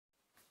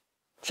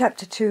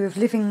Chapter 2 of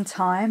Living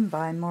Time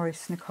by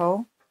Maurice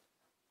Nicoll.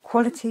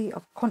 Quality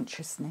of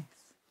Consciousness.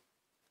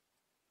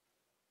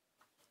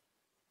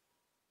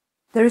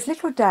 There is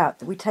little doubt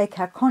that we take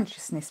our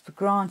consciousness for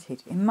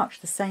granted in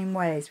much the same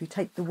way as we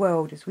take the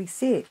world as we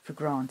see it for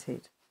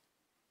granted.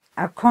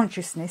 Our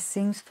consciousness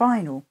seems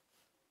final.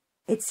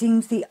 It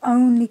seems the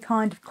only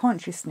kind of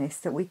consciousness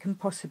that we can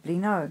possibly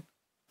know.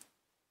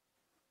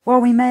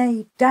 While we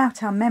may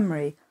doubt our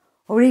memory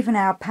or even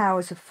our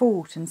powers of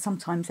thought and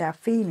sometimes our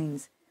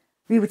feelings,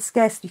 we would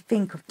scarcely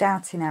think of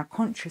doubting our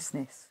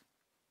consciousness.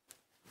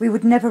 We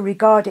would never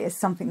regard it as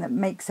something that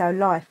makes our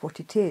life what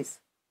it is.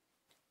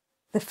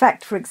 The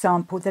fact, for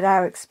example, that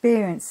our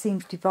experience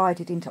seems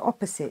divided into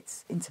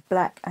opposites, into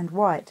black and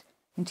white,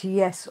 into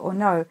yes or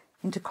no,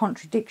 into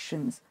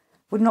contradictions,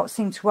 would not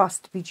seem to us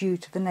to be due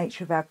to the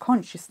nature of our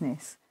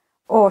consciousness,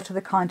 or to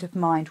the kind of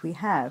mind we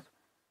have,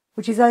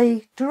 which is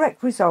a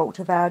direct result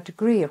of our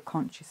degree of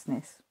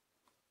consciousness,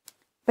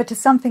 but to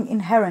something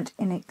inherent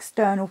in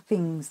external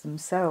things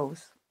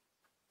themselves.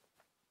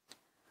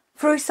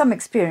 Through some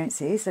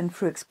experiences and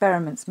through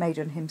experiments made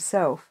on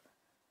himself,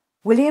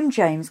 William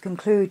James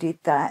concluded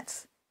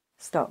that,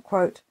 start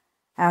quote,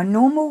 our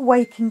normal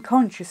waking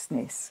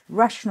consciousness,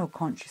 rational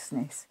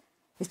consciousness,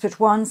 is but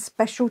one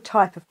special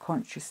type of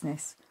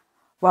consciousness,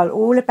 while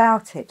all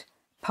about it,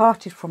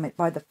 parted from it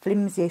by the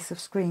flimsiest of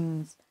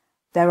screens,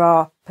 there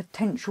are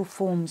potential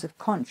forms of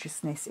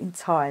consciousness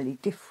entirely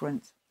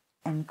different.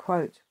 End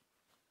quote.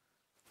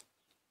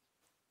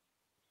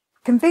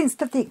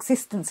 Convinced of the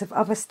existence of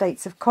other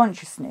states of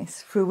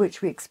consciousness through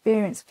which we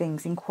experience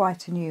things in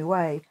quite a new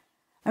way,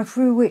 and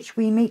through which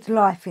we meet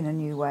life in a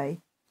new way,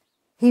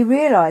 he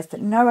realised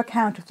that no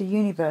account of the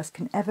universe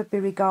can ever be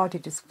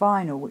regarded as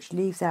final which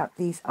leaves out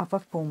these other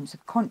forms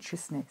of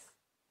consciousness.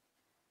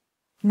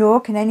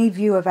 Nor can any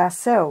view of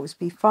ourselves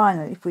be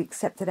final if we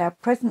accept that our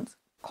present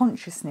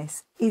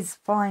consciousness is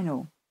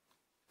final.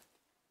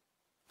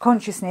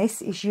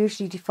 Consciousness is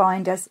usually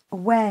defined as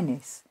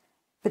awareness,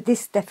 but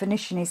this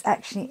definition is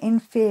actually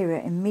inferior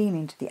in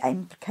meaning to the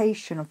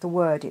implication of the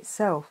word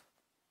itself.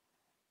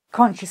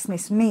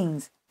 Consciousness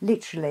means,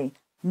 literally,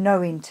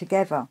 knowing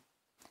together.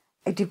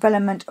 A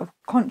development of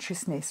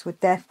consciousness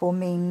would therefore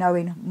mean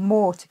knowing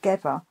more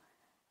together,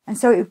 and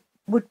so it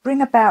would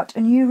bring about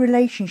a new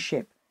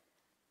relationship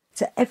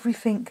to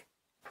everything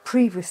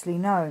previously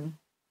known.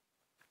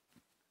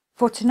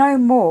 For to know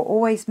more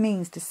always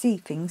means to see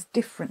things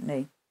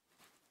differently.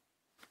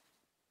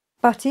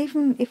 But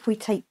even if we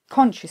take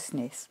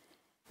consciousness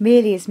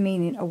merely as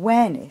meaning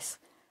awareness,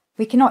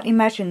 we cannot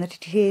imagine that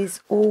it is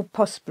all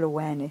possible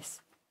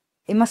awareness.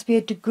 It must be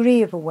a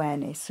degree of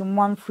awareness, and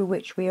one through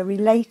which we are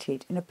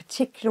related in a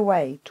particular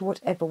way to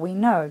whatever we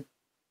know.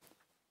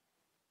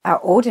 Our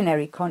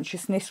ordinary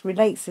consciousness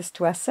relates us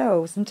to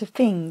ourselves and to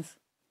things.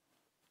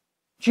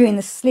 During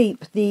the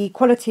sleep, the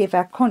quality of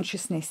our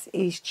consciousness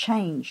is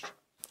changed.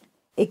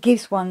 It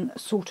gives one a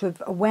sort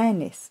of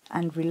awareness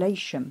and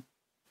relation.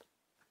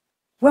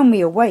 When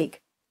we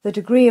awake, the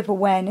degree of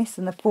awareness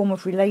and the form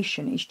of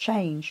relation is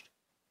changed.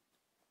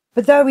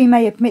 But though we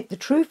may admit the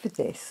truth of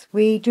this,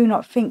 we do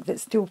not think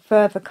that still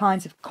further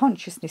kinds of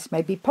consciousness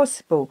may be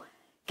possible,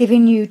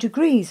 giving new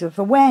degrees of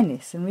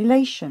awareness and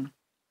relation.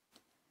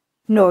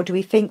 Nor do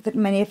we think that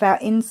many of our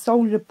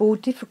insoluble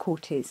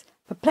difficulties,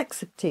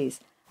 perplexities,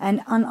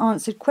 and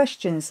unanswered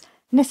questions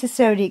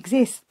necessarily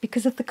exist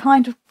because of the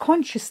kind of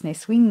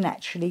consciousness we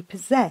naturally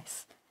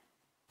possess,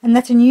 and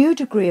that a new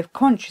degree of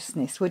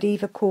consciousness would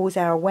either cause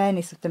our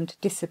awareness of them to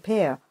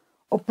disappear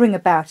or bring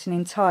about an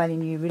entirely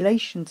new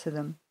relation to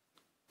them.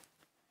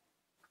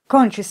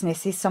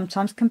 Consciousness is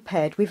sometimes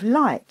compared with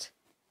light.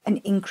 An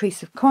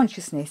increase of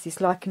consciousness is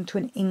likened to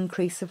an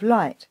increase of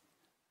light.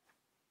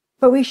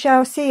 But we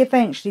shall see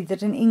eventually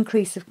that an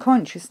increase of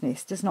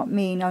consciousness does not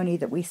mean only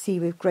that we see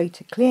with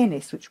greater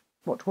clearness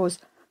what was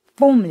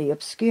formerly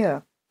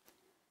obscure.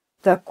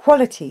 The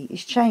quality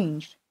is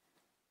changed.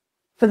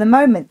 For the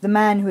moment, the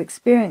man who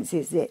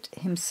experiences it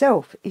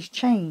himself is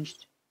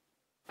changed.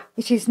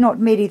 It is not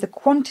merely the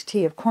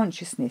quantity of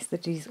consciousness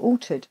that is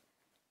altered,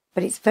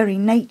 but its very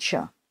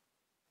nature.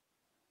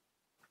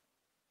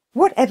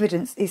 What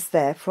evidence is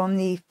there from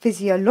the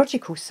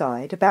physiological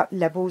side about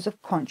levels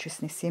of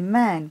consciousness in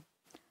man?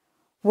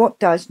 What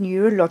does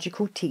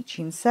neurological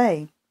teaching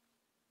say?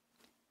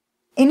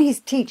 In his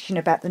teaching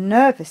about the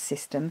nervous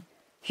system,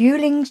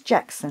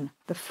 Hewlings-Jackson,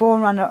 the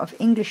forerunner of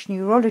English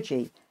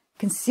neurology,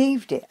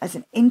 conceived it as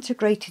an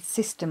integrated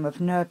system of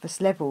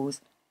nervous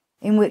levels,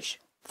 in which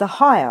the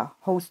higher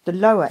holds the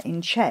lower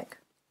in check.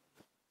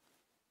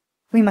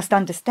 We must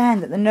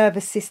understand that the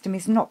nervous system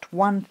is not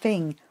one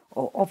thing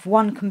or of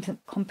one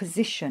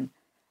composition,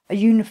 a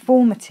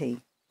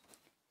uniformity.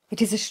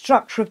 It is a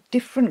structure of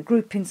different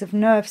groupings of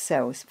nerve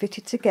cells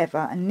fitted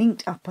together and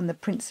linked up on the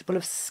principle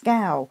of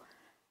scowl,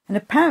 and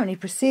apparently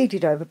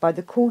preceded over by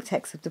the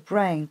cortex of the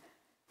brain,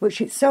 which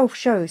itself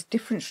shows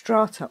different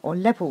strata or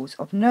levels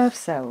of nerve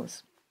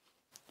cells.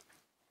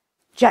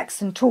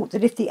 Jackson taught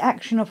that if the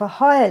action of a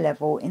higher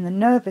level in the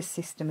nervous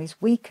system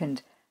is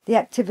weakened, the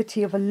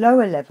activity of a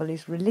lower level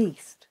is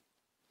released.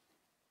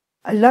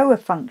 A lower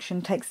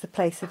function takes the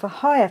place of a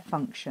higher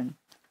function.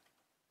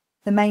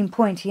 The main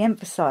point he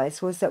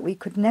emphasised was that we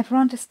could never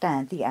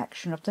understand the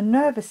action of the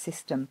nervous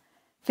system,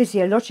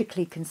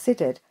 physiologically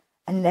considered,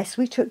 unless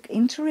we took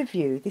into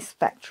review this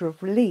factor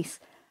of release,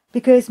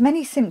 because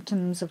many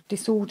symptoms of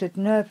disordered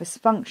nervous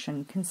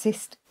function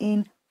consist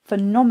in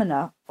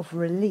phenomena of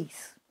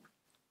release.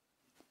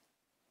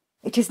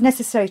 It is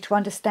necessary to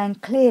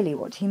understand clearly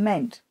what he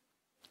meant.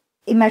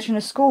 Imagine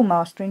a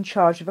schoolmaster in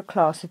charge of a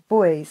class of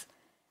boys,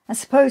 and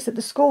suppose that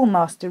the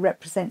schoolmaster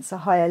represents a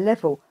higher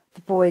level,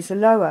 the boys a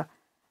lower,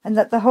 and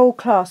that the whole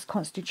class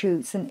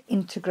constitutes an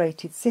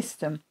integrated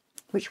system,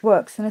 which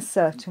works in a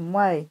certain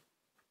way.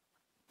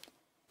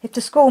 If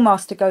the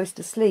schoolmaster goes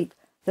to sleep,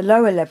 the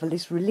lower level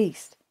is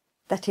released.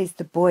 That is,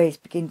 the boys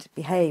begin to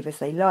behave as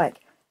they like,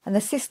 and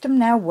the system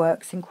now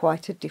works in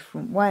quite a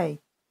different way.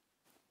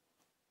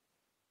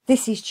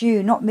 This is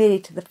due not merely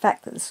to the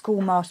fact that the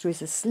schoolmaster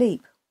is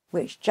asleep,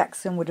 which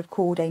Jackson would have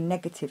called a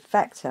negative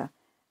factor,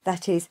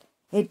 that is,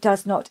 it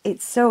does not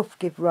itself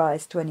give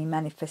rise to any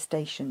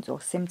manifestations or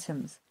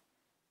symptoms,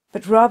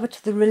 but rather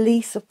to the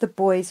release of the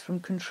boys from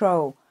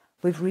control,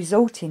 with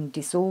resulting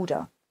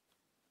disorder.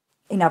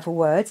 In other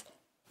words,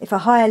 if a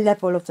higher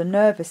level of the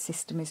nervous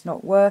system is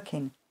not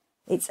working,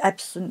 its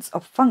absence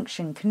of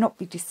function cannot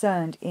be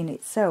discerned in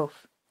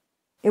itself.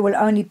 It will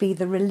only be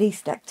the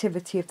released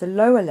activity of the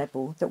lower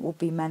level that will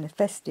be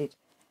manifested,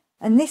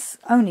 and this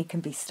only can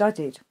be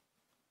studied.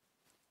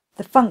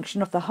 The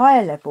function of the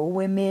higher level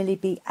will merely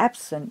be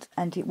absent,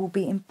 and it will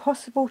be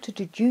impossible to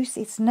deduce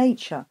its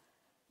nature,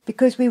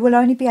 because we will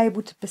only be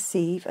able to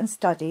perceive and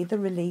study the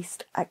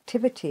released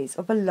activities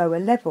of a lower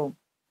level.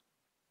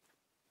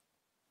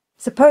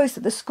 Suppose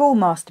that the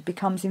schoolmaster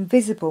becomes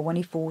invisible when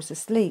he falls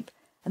asleep,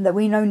 and that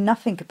we know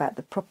nothing about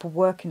the proper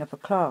working of a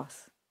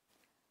class.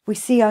 We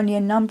see only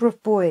a number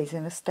of boys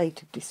in a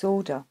state of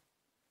disorder.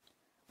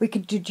 We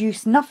can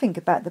deduce nothing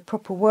about the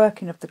proper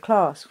working of the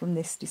class from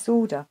this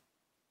disorder.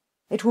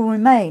 It will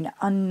remain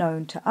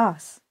unknown to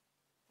us.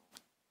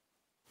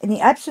 In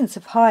the absence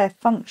of higher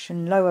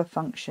function, lower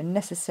function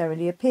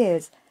necessarily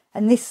appears,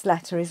 and this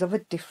latter is of a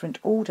different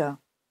order.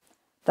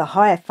 The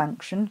higher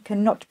function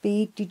cannot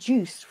be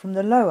deduced from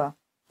the lower.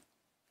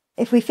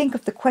 If we think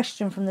of the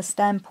question from the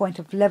standpoint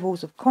of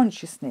levels of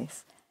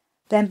consciousness,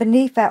 then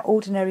beneath our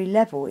ordinary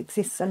level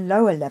exists a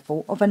lower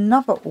level of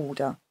another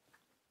order.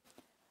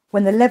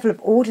 When the level of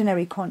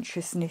ordinary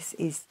consciousness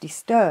is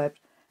disturbed,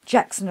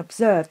 Jackson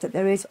observed that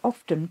there is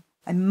often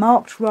a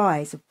marked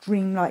rise of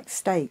dreamlike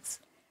states,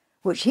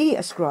 which he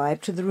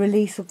ascribed to the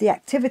release of the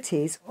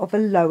activities of a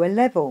lower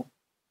level.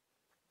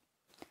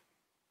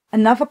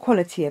 Another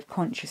quality of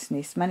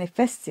consciousness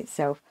manifests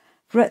itself,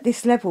 for at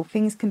this level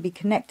things can be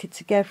connected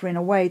together in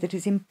a way that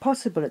is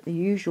impossible at the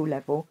usual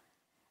level,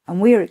 and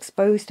we are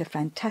exposed to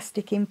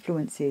fantastic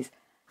influences,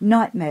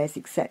 nightmares,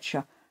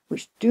 etc.,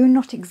 which do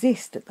not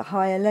exist at the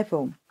higher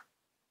level.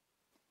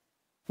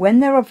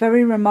 When there are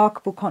very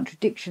remarkable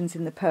contradictions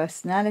in the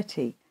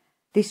personality,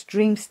 this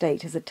dream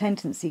state has a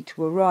tendency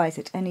to arise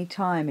at any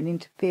time and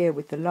interfere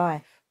with the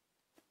life.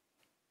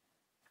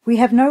 We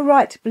have no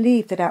right to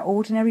believe that our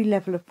ordinary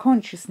level of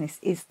consciousness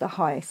is the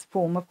highest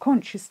form of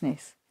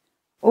consciousness,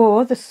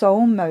 or the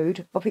sole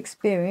mode of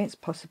experience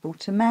possible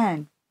to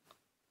man.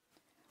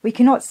 We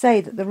cannot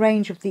say that the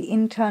range of the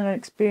internal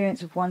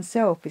experience of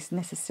oneself is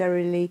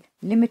necessarily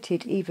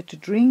limited either to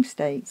dream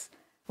states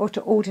or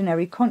to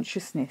ordinary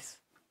consciousness.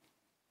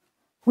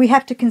 We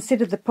have to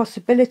consider the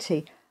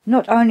possibility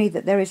not only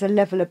that there is a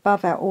level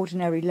above our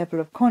ordinary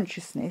level of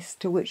consciousness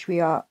to which we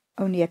are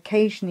only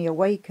occasionally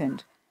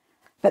awakened,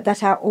 but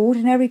that our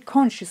ordinary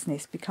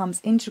consciousness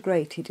becomes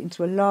integrated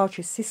into a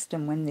larger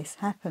system when this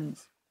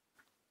happens.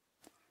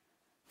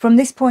 From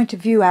this point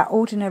of view, our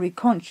ordinary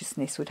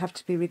consciousness would have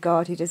to be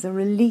regarded as a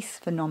release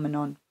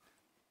phenomenon.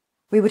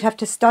 We would have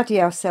to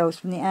study ourselves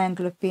from the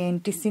angle of being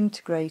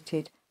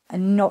disintegrated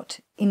and not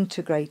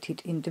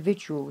integrated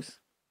individuals.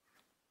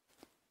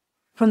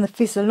 From the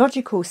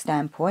physiological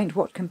standpoint,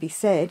 what can be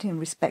said in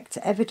respect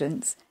to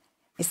evidence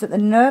is that the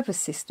nervous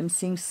system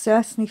seems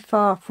certainly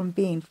far from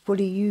being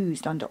fully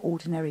used under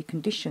ordinary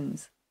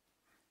conditions.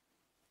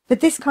 But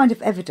this kind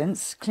of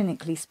evidence,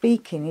 clinically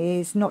speaking,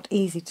 is not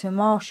easy to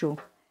marshal.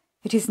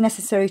 It is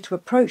necessary to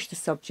approach the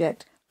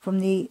subject from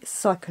the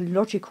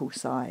psychological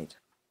side.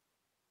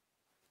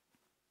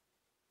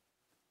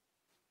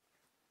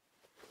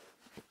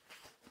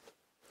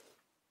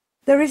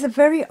 There is a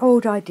very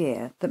old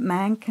idea that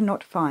man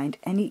cannot find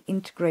any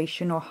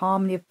integration or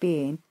harmony of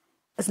being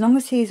as long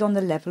as he is on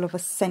the level of a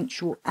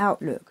sensual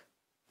outlook.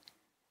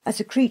 As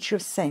a creature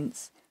of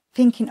sense,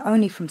 thinking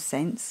only from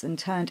sense and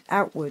turned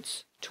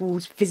outwards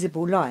towards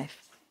visible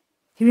life,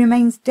 he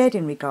remains dead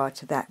in regard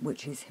to that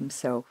which is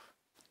himself.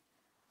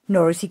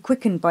 Nor is he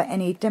quickened by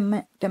any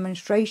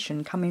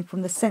demonstration coming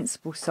from the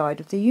sensible side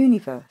of the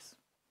universe.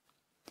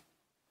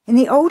 In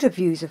the older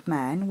views of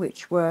man,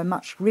 which were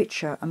much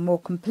richer and more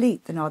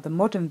complete than are the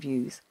modern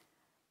views,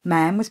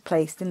 man was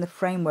placed in the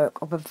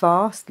framework of a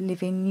vast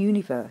living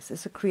universe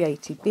as a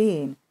created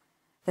being,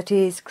 that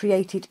is,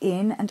 created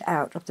in and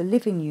out of the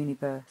living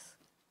universe.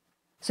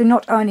 So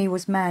not only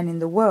was man in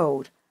the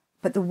world,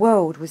 but the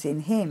world was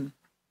in him.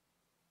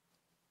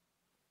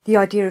 The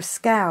idea of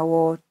scale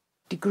or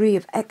degree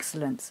of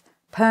excellence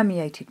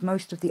permeated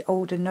most of the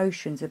older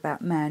notions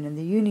about man and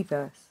the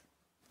universe.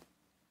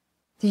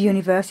 The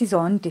universe is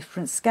on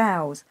different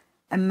scales,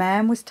 and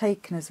man was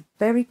taken as a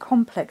very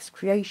complex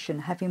creation,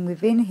 having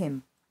within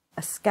him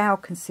a scale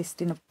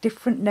consisting of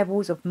different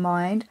levels of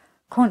mind,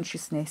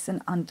 consciousness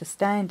and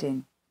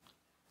understanding.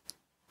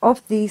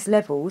 Of these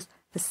levels,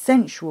 the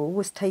sensual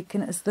was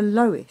taken as the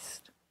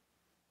lowest.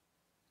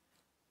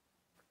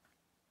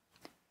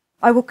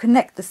 I will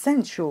connect the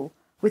sensual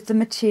with the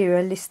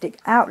materialistic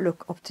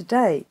outlook of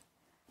today.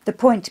 The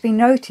point to be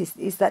noticed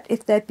is that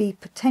if there be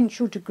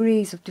potential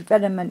degrees of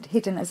development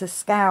hidden as a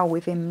scale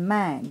within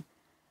man,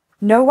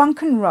 no one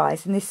can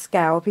rise in this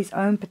scale of his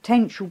own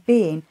potential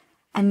being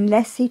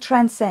unless he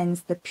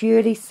transcends the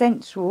purely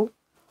sensual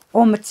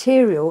or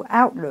material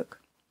outlook.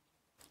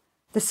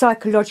 The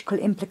psychological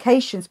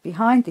implications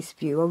behind this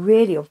view are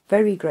really of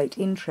very great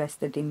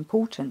interest and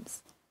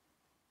importance.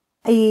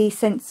 A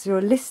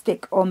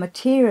sensualistic or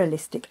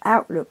materialistic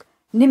outlook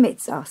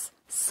limits us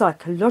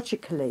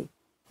psychologically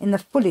in the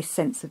fullest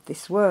sense of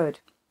this word,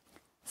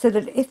 so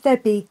that if there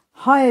be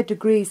higher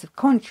degrees of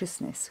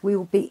consciousness, we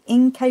will be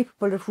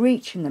incapable of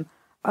reaching them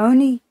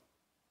only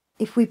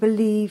if we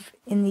believe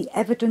in the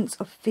evidence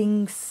of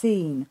things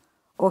seen,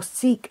 or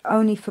seek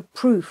only for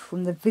proof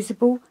from the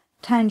visible,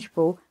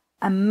 tangible,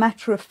 and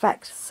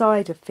matter-of-fact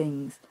side of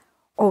things,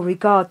 or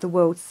regard the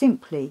world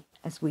simply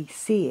as we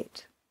see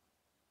it.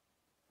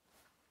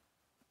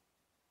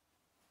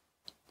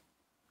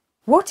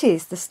 What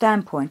is the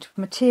standpoint of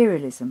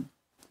materialism?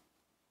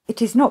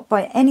 It is not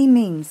by any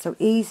means so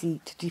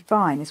easy to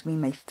define as we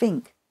may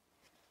think.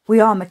 We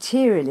are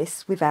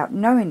materialists without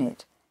knowing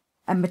it,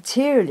 and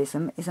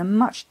materialism is a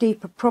much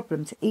deeper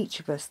problem to each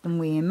of us than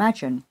we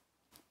imagine.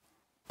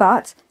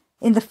 But,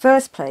 in the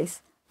first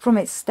place, from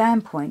its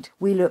standpoint,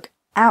 we look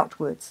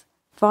outwards,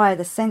 via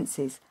the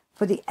senses,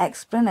 for the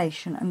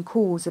explanation and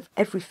cause of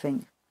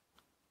everything.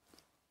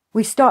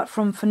 We start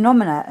from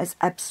phenomena as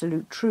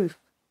absolute truth.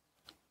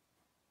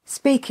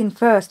 Speaking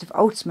first of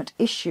ultimate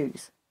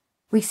issues,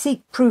 we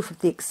seek proof of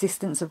the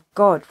existence of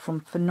God from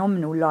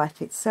phenomenal life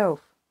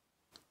itself.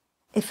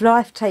 If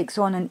life takes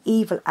on an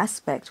evil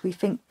aspect, we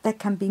think there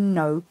can be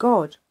no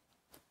God.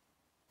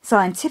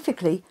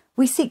 Scientifically,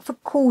 we seek for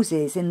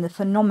causes in the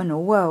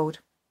phenomenal world.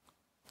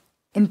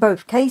 In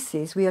both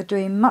cases, we are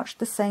doing much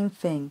the same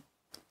thing.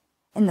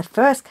 In the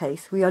first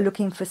case, we are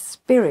looking for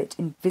spirit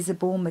in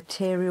visible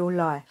material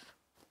life.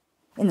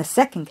 In the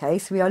second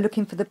case, we are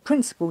looking for the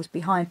principles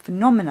behind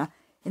phenomena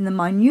in the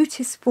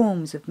minutest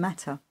forms of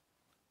matter.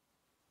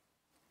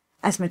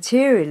 As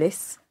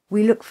materialists,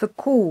 we look for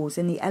cause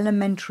in the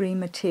elementary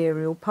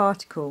material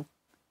particle.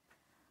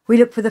 We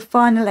look for the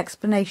final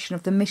explanation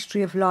of the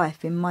mystery of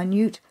life in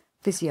minute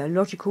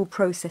physiological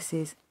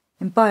processes,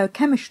 in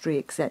biochemistry,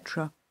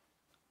 etc.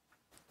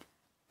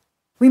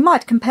 We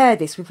might compare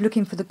this with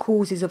looking for the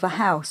causes of a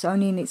house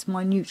only in its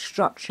minute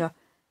structure,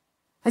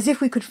 as if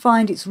we could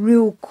find its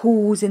real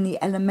cause in the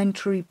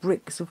elementary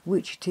bricks of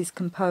which it is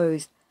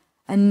composed,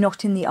 and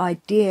not in the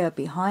idea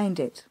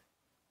behind it.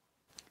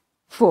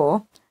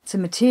 For, to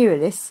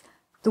materialists,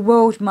 the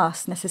world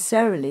must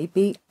necessarily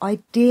be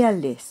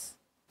idealist.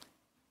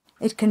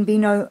 It can be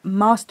no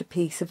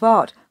masterpiece of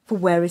art, for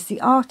where is the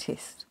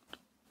artist?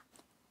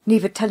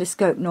 Neither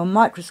telescope nor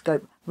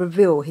microscope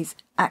reveal his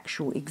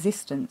actual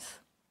existence.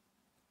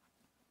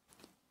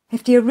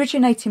 If the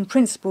originating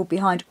principle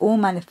behind all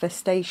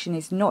manifestation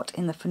is not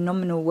in the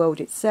phenomenal world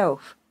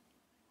itself,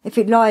 if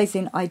it lies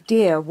in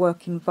idea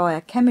working via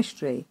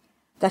chemistry,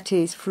 that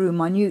is, through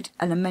minute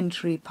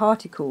elementary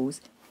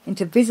particles,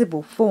 into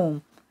visible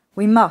form,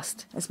 we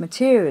must, as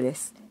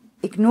materialists,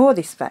 ignore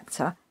this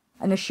factor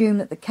and assume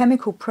that the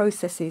chemical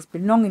processes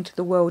belonging to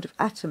the world of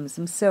atoms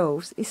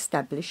themselves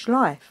establish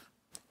life.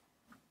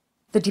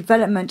 The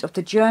development of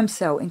the germ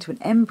cell into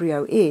an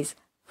embryo is,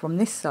 from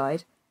this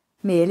side,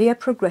 merely a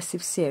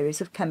progressive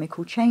series of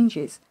chemical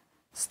changes,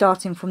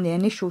 starting from the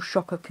initial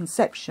shock of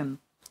conception,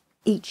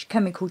 each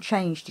chemical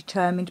change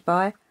determined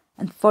by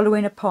and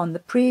following upon the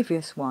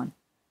previous one,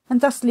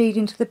 and thus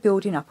leading to the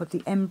building up of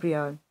the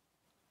embryo.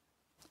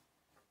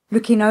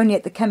 Looking only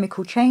at the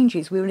chemical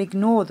changes, we will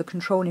ignore the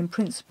controlling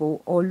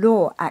principle or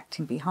law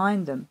acting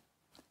behind them.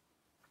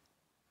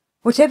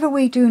 Whatever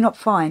we do not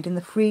find in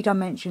the 3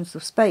 dimensions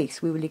of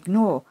space, we will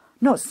ignore,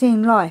 not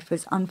seeing life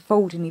as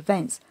unfolding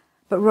events,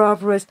 but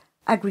rather as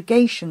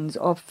aggregations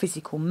of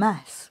physical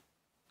mass.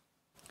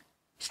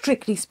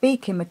 Strictly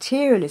speaking,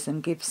 materialism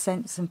gives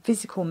sense and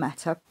physical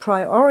matter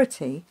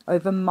priority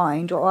over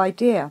mind or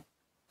idea.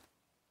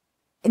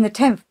 In the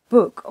 10th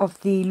book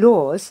of the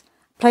Laws,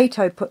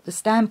 Plato put the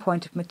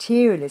standpoint of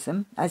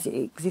materialism, as it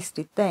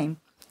existed then,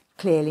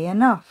 clearly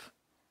enough.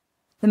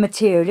 The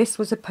materialist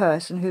was a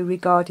person who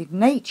regarded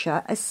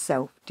nature as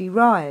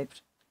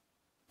self-derived.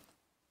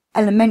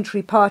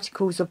 Elementary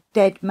particles of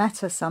dead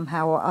matter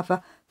somehow or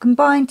other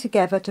combine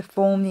together to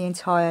form the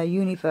entire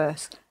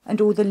universe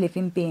and all the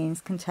living beings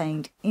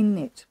contained in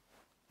it.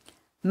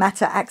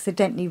 Matter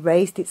accidentally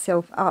raised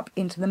itself up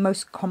into the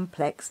most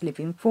complex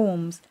living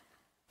forms.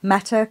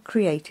 Matter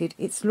created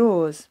its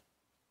laws.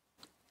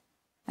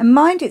 And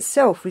mind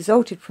itself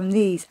resulted from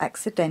these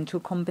accidental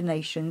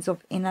combinations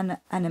of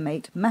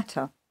inanimate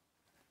matter.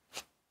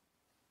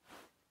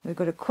 We've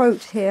got a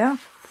quote here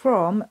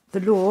from The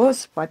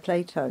Laws by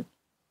Plato.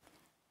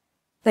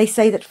 They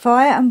say that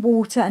fire and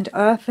water and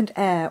earth and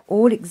air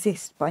all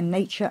exist by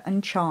nature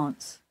and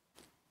chance.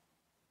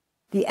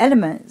 The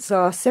elements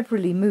are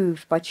severally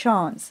moved by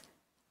chance,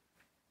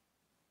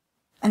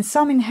 and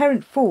some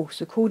inherent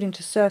force according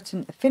to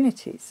certain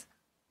affinities,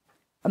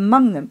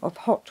 among them of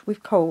hot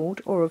with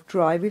cold, or of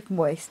dry with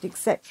moist,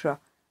 etc.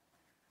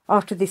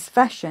 After this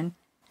fashion,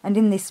 and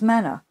in this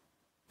manner,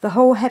 the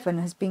whole heaven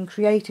has been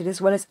created,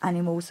 as well as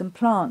animals and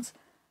plants,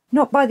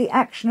 not by the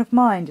action of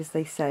mind, as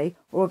they say,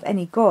 or of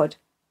any god,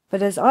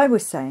 but, as I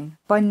was saying,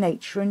 by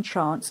nature and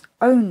chance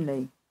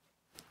only.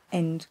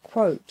 End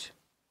quote.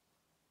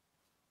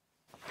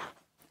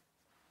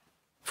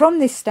 From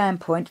this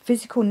standpoint,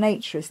 physical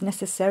nature is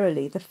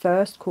necessarily the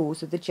first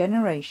cause of the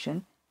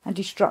generation and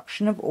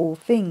destruction of all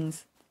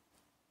things.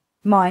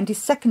 Mind is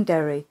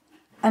secondary,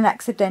 an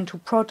accidental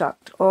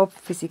product of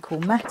physical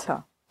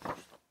matter.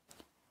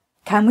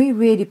 Can we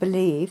really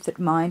believe that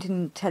mind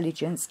and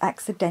intelligence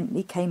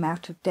accidentally came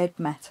out of dead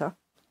matter?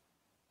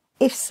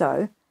 If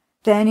so,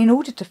 then in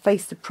order to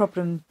face the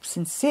problem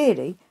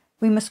sincerely,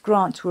 we must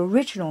grant to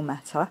original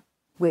matter,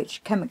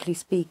 which chemically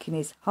speaking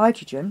is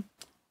hydrogen,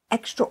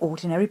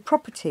 extraordinary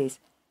properties,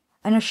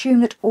 and assume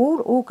that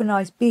all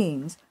organised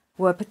beings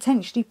were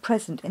potentially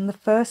present in the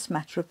first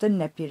matter of the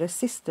nebular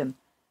system.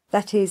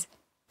 That is,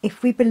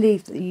 if we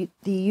believe that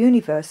the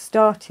universe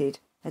started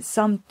at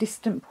some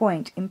distant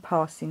point in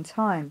passing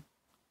time.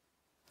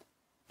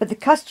 But the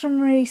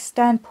customary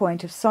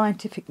standpoint of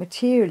scientific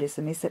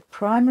materialism is that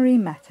primary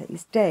matter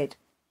is dead,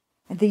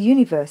 and the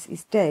universe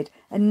is dead,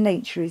 and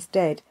nature is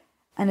dead,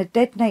 and a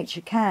dead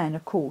nature can,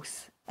 of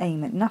course,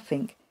 aim at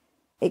nothing.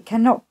 It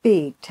cannot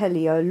be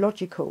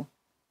teleological.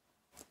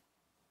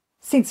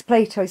 Since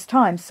Plato's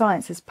time,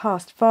 science has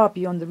passed far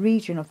beyond the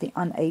region of the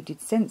unaided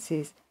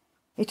senses.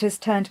 It has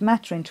turned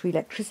matter into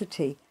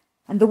electricity,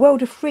 and the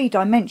world of 3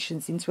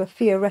 dimensions into a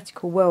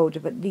theoretical world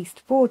of at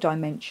least 4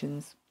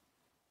 dimensions.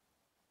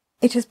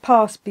 It has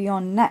passed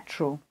beyond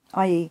natural,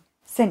 i.e.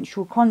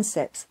 sensual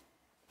concepts,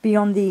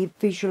 beyond the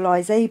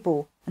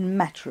visualizable and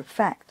matter of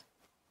fact.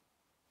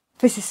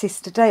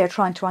 Physicists today are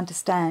trying to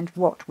understand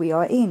what we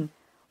are in.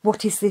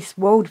 What is this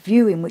world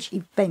view in which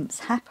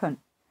events happen?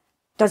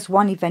 Does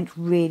one event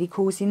really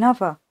cause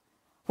another?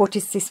 What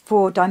is this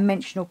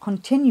 4-dimensional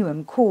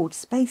continuum called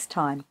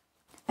space-time?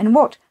 And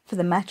what, for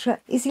the matter,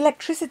 is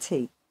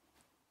electricity?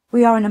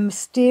 We are in a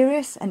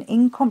mysterious and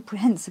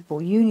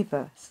incomprehensible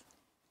universe.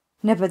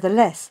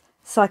 Nevertheless,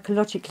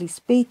 psychologically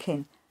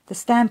speaking, the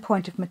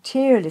standpoint of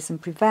materialism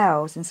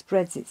prevails and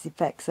spreads its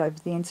effects over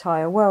the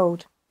entire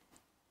world.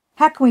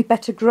 How can we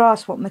better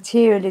grasp what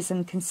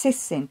materialism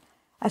consists in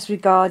as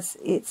regards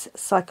its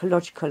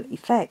psychological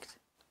effect?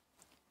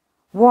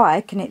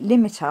 Why can it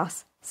limit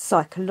us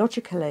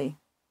psychologically?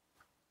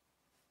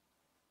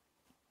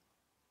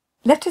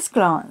 Let us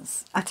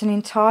glance at an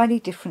entirely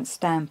different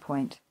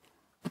standpoint.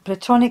 The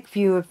Platonic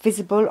view of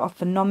visible or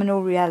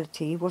phenomenal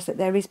reality was that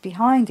there is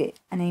behind it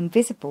an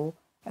invisible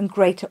and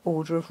greater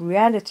order of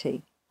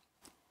reality.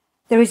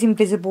 There is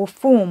invisible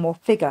form or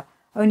figure,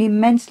 only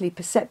mentally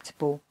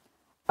perceptible,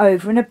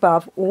 over and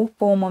above all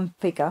form and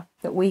figure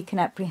that we can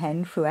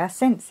apprehend through our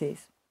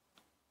senses.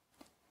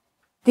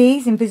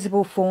 These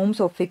invisible forms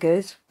or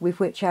figures, with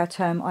which our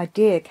term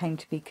idea came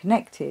to be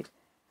connected,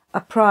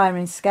 are prior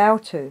in scale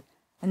to,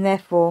 and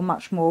therefore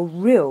much more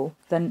real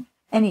than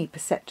any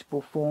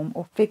perceptible form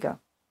or figure.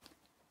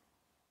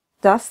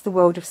 Thus the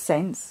world of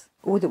sense,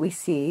 all that we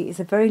see, is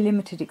a very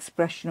limited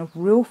expression of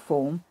real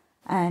form,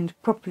 and,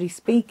 properly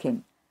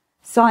speaking,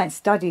 science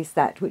studies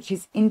that which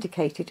is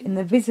indicated in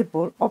the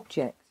visible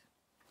object.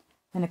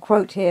 And a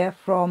quote here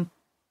from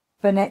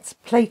Burnet's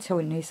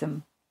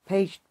Platonism,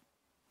 page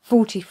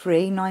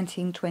 43,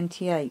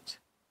 1928.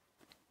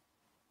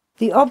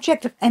 The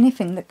object of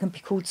anything that can be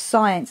called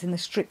science in the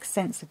strict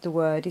sense of the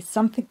word is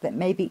something that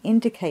may be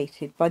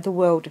indicated by the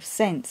world of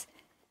sense,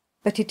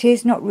 but it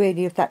is not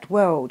really of that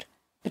world,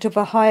 but of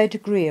a higher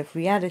degree of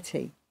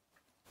reality.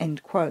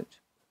 End quote.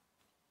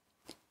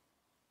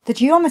 The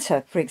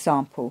geometer, for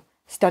example,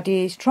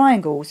 studies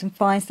triangles and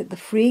finds that the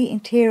 3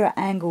 interior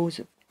angles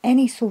of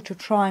any sort of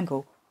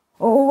triangle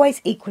are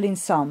always equal in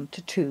sum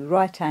to 2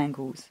 right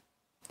angles.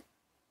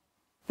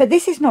 But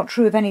this is not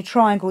true of any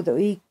triangle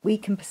that we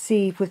can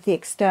perceive with the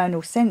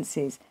external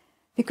senses,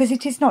 because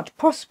it is not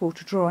possible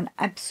to draw an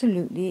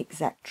absolutely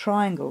exact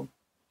triangle.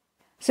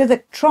 So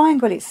that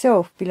triangle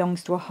itself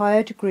belongs to a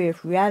higher degree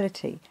of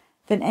reality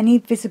than any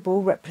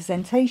visible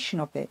representation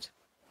of it.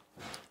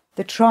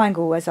 The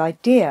triangle as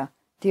idea,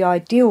 the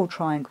ideal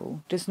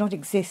triangle, does not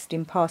exist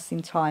in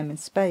passing time and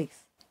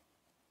space.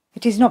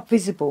 It is not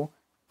visible,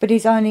 but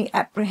is only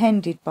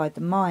apprehended by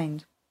the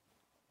mind.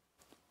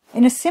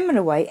 In a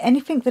similar way,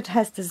 anything that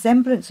has the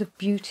semblance of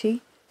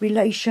beauty,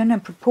 relation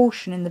and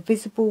proportion in the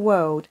visible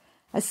world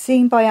as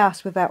seen by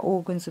us with our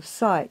organs of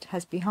sight,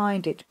 has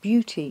behind it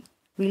beauty,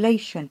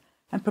 relation,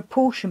 and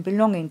proportion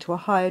belonging to a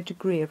higher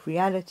degree of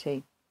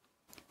reality,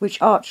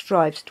 which art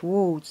strives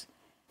towards,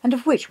 and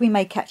of which we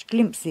may catch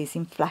glimpses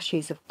in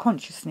flashes of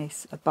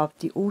consciousness above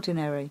the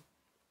ordinary.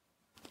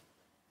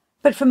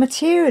 But for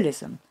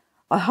materialism,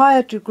 a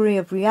higher degree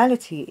of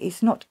reality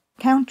is not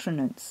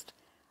countenanced.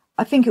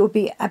 I think it would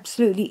be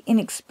absolutely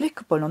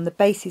inexplicable on the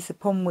basis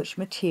upon which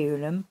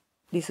materialism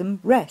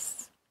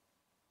rests.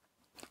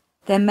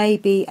 There may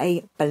be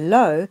a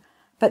below,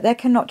 but there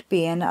cannot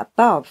be an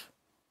above.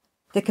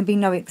 There can be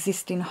no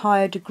existing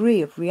higher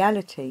degree of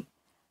reality.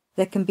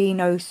 There can be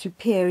no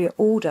superior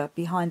order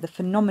behind the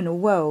phenomenal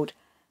world,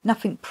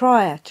 nothing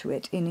prior to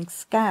it in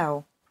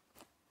scale.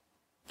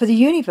 For the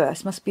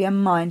universe must be a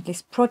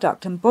mindless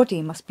product, and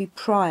body must be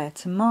prior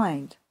to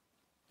mind.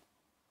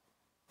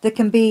 There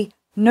can be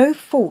no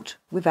thought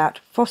without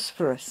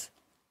phosphorus.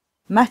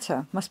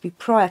 Matter must be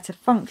prior to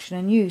function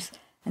and use,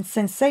 and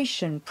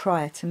sensation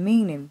prior to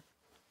meaning.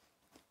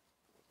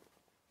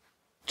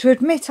 To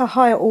admit a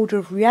higher order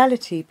of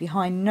reality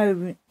behind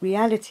no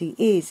reality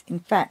is, in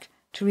fact,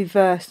 to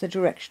reverse the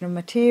direction of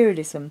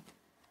materialism,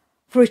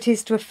 for it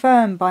is to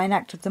affirm by an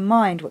act of the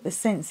mind what the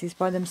senses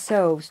by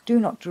themselves do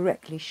not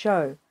directly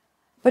show,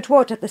 but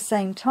what at the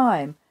same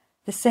time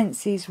the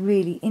senses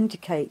really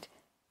indicate,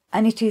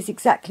 and it is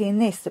exactly in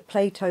this that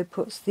Plato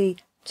puts the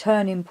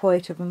turning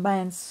point of a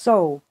man's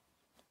soul,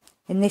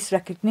 in this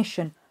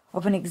recognition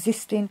of an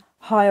existing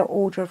higher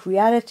order of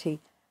reality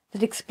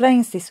that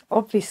explains this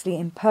obviously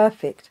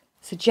imperfect,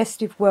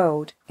 suggestive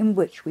world in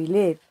which we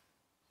live.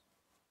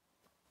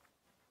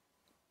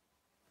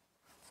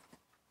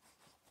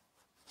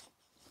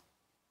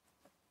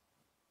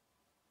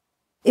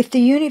 If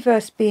the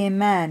universe be in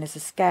man as a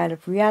scale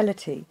of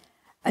reality,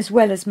 as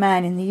well as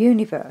man in the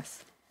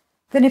universe,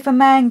 then if a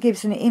man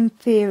gives an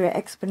inferior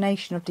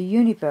explanation of the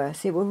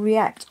universe, it will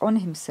react on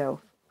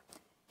himself.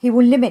 He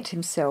will limit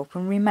himself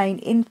and remain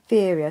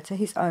inferior to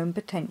his own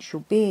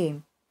potential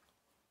being.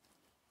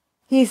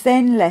 He is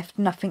then left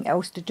nothing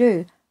else to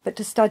do but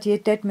to study a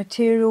dead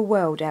material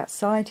world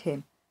outside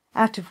him,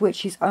 out of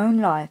which his own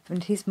life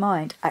and his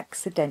mind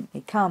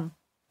accidentally come.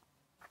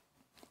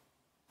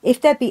 If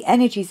there be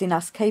energies in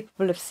us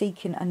capable of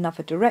seeking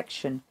another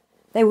direction,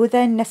 they will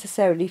then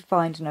necessarily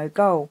find no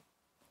goal.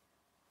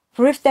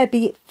 For if there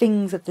be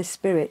things of the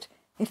spirit,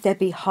 if there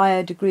be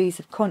higher degrees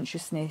of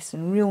consciousness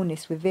and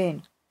realness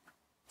within,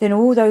 then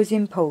all those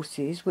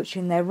impulses which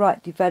in their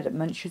right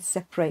development should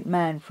separate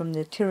man from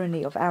the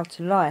tyranny of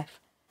outer life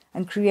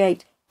and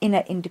create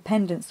inner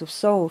independence of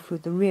soul through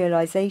the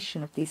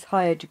realization of these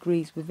higher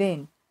degrees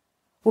within,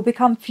 will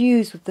become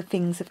fused with the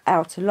things of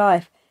outer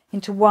life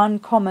into one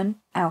common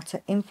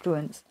outer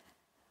influence,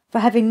 for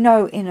having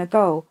no inner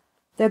goal,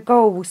 their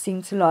goal will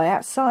seem to lie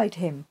outside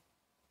him.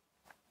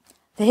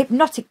 The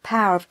hypnotic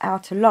power of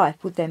outer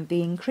life will then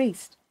be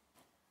increased.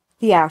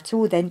 The outer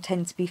will then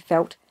tend to be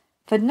felt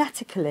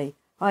fanatically,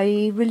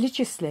 i.e.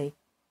 religiously,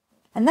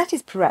 and that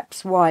is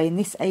perhaps why in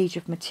this age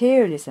of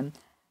materialism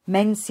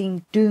men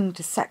seem doomed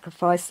to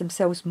sacrifice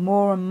themselves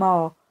more and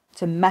more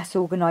to mass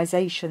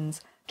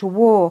organisations, to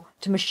war,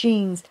 to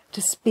machines,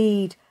 to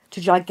speed, to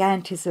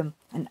gigantism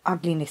and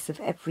ugliness of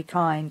every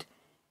kind,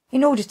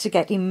 in order to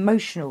get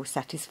emotional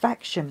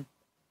satisfaction.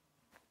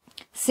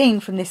 Seen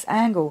from this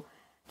angle,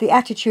 the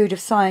attitude of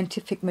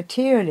scientific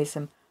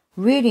materialism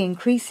really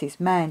increases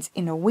man's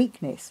inner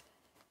weakness,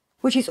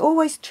 which is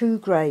always too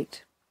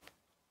great.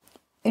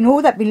 In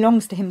all that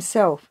belongs to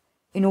himself,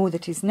 in all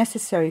that is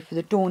necessary for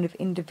the dawn of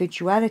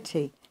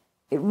individuality,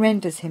 it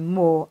renders him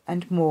more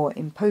and more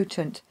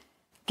impotent,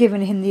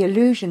 giving him the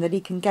illusion that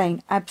he can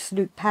gain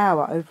absolute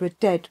power over a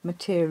dead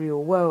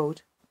material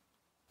world.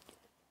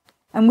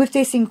 And with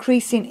this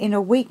increasing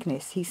inner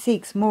weakness, he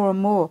seeks more and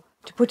more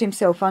to put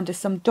himself under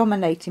some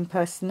dominating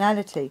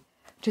personality,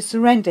 to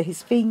surrender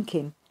his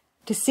thinking,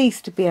 to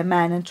cease to be a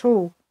man at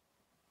all.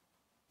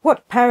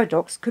 What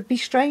paradox could be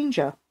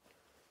stranger?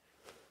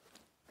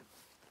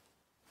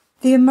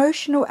 The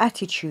emotional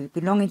attitude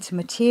belonging to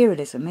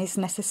materialism is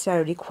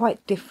necessarily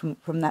quite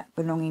different from that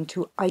belonging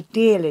to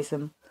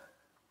idealism.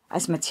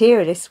 As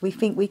materialists, we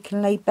think we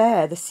can lay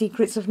bare the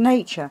secrets of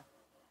nature,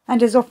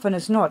 and as often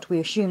as not we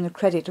assume the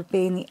credit of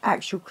being the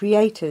actual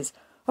creators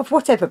of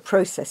whatever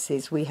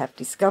processes we have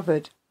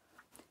discovered.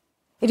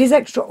 It is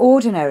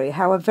extraordinary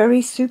how a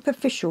very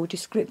superficial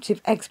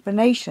descriptive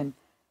explanation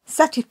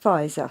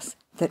satisfies us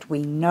that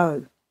we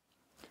know.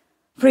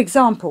 For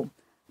example,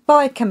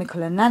 by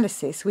chemical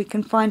analysis we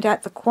can find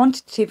out the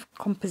quantitative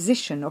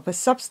composition of a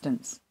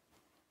substance.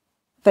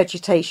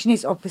 Vegetation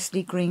is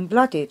obviously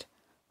green-blooded.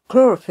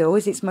 Chlorophyll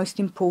is its most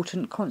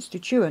important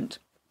constituent.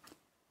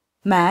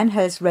 Man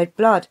has red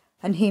blood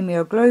and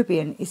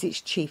hemoglobin is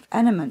its chief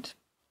element.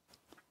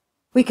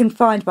 We can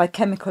find by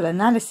chemical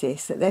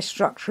analysis that their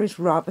structure is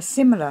rather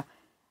similar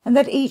and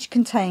that each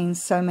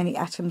contains so many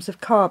atoms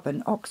of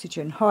carbon,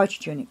 oxygen,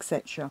 hydrogen,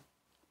 etc.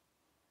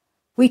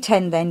 We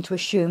tend then to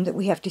assume that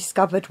we have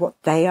discovered what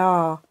they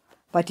are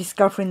by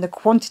discovering the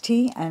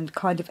quantity and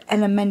kind of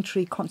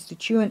elementary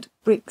constituent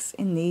bricks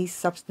in these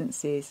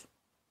substances.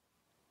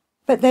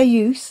 But their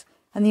use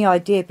and the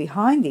idea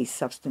behind these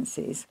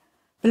substances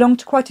belong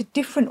to quite a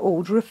different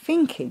order of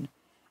thinking,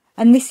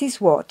 and this is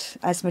what,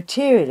 as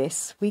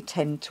materialists, we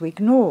tend to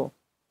ignore.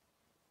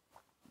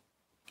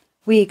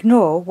 We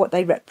ignore what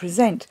they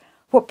represent,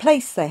 what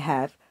place they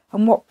have,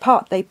 and what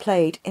part they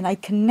played in a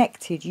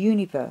connected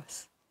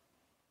universe.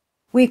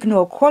 We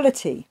ignore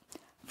quality,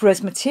 for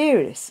as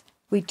materialists,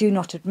 we do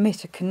not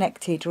admit a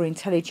connected or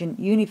intelligent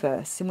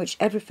universe in which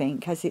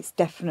everything has its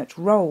definite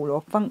role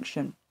or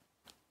function.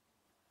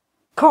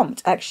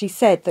 Comte actually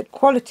said that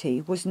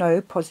quality was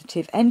no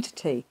positive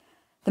entity,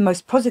 the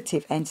most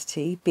positive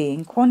entity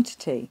being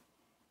quantity.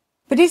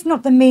 But is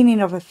not the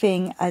meaning of a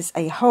thing as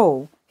a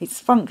whole, its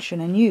function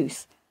and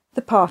use,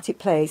 the part it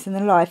plays in the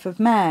life of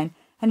man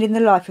and in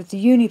the life of the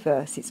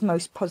universe, its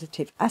most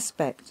positive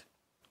aspect?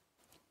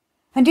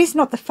 And is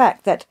not the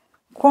fact that,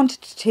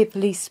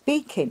 quantitatively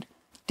speaking,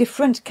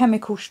 different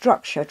chemical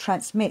structure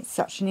transmits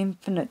such an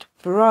infinite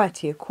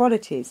variety of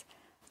qualities,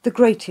 the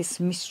greatest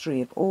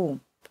mystery of all?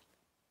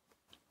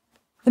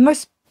 The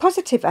most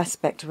positive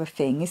aspect of a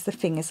thing is the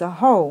thing as a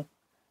whole.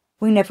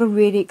 We never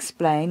really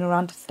explain or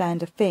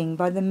understand a thing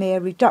by the mere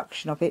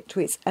reduction of it to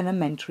its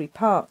elementary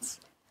parts,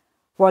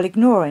 while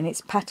ignoring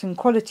its pattern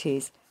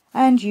qualities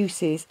and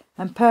uses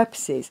and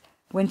purposes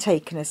when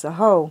taken as a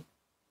whole.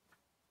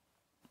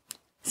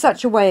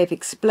 Such a way of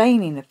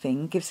explaining a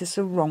thing gives us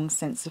a wrong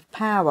sense of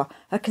power,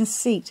 a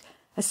conceit,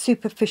 a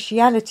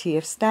superficiality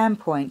of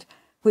standpoint,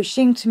 which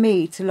seem to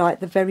me to lie at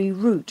the very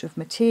root of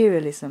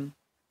materialism.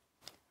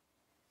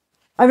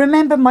 I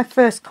remember my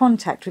first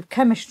contact with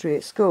chemistry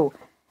at school.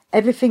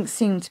 Everything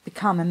seemed to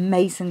become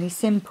amazingly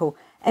simple.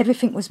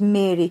 Everything was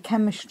merely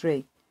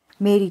chemistry,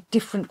 merely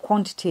different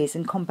quantities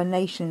and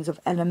combinations of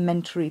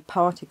elementary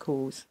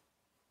particles.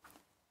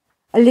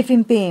 A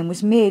living being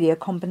was merely a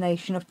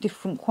combination of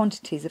different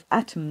quantities of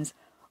atoms,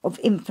 of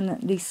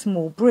infinitely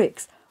small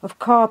bricks, of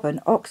carbon,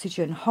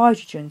 oxygen,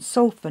 hydrogen,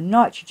 sulfur,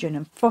 nitrogen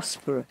and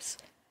phosphorus,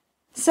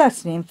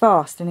 certainly in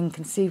vast and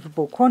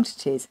inconceivable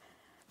quantities,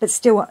 but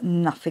still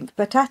nothing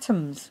but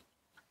atoms.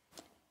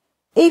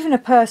 Even a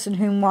person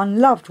whom one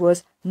loved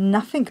was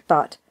nothing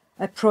but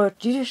a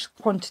prodigious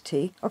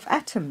quantity of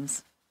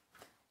atoms.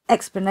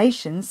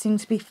 Explanations seem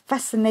to be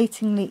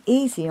fascinatingly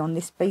easy on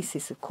this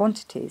basis of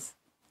quantities.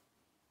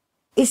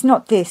 Is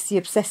not this the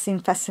obsessing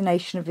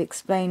fascination of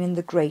explaining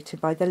the greater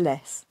by the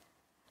less,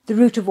 the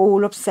root of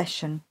all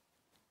obsession?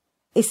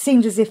 It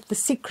seemed as if the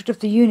secret of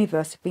the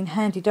universe had been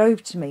handed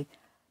over to me,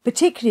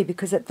 particularly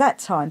because at that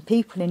time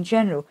people in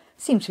general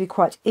seemed to be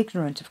quite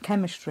ignorant of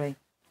chemistry.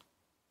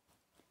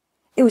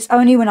 It was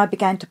only when I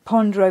began to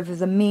ponder over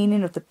the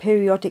meaning of the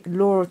periodic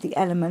law of the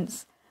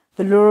elements,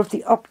 the law of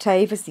the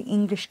octave as the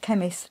English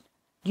chemist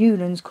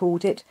Newlands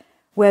called it,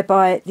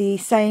 whereby the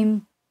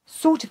same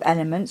sort of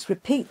elements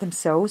repeat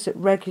themselves at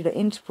regular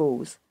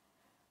intervals,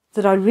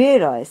 that I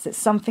realised that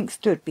something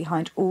stood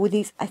behind all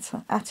these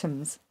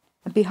atoms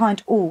and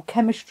behind all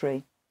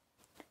chemistry.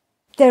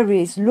 There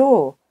is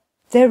law,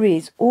 there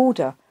is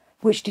order,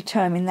 which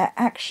determine their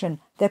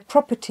action, their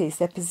properties,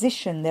 their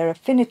position, their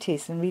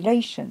affinities and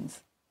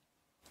relations.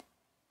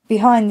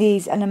 Behind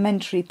these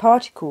elementary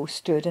particles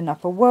stood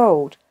another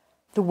world,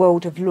 the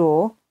world of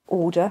law,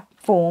 order,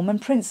 form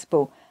and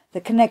principle,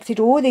 that connected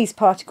all these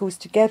particles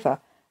together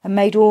and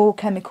made all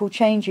chemical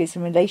changes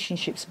and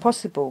relationships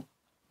possible.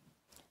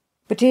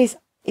 But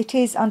it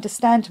is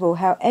understandable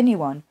how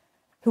anyone,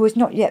 who has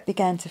not yet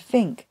begun to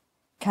think,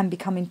 can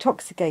become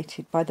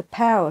intoxicated by the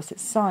powers that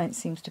science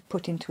seems to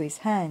put into his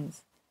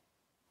hands.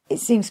 It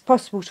seems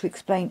possible to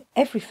explain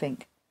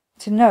everything,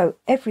 to know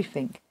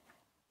everything,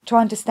 to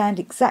understand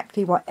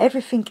exactly why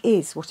everything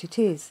is what it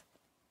is.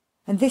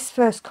 And this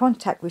first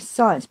contact with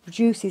science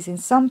produces in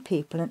some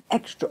people an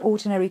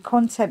extraordinary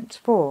contempt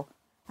for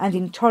and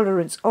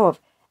intolerance of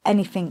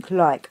anything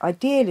like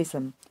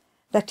idealism,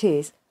 that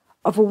is,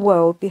 of a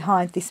world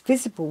behind this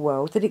visible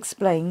world that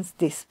explains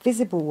this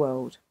visible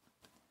world.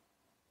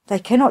 They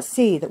cannot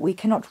see that we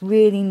cannot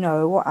really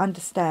know or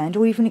understand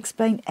or even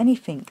explain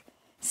anything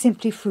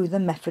simply through the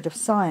method of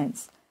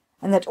science,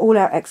 and that all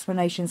our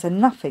explanations are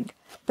nothing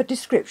but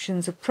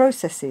descriptions of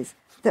processes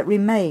that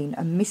remain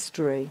a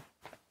mystery.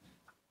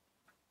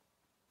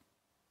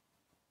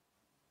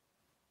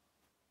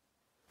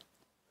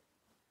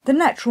 The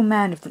natural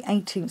man of the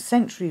 18th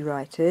century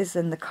writers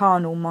and the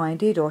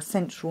carnal-minded or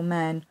sensual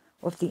man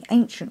of the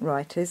ancient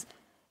writers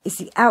is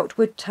the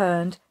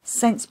outward-turned,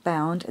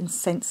 sense-bound and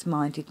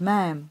sense-minded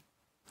man.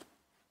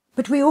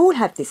 But we all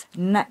have this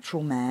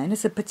natural man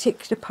as a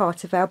particular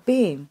part of our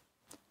being.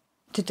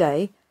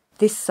 Today,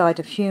 this side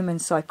of human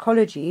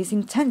psychology is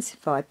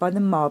intensified by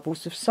the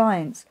marvels of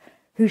science,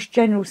 whose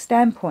general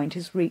standpoint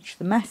has reached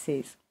the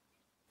masses.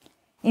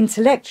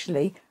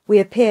 Intellectually, we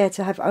appear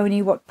to have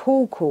only what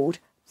Paul called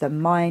the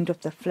mind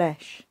of the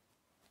flesh.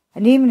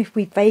 And even if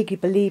we vaguely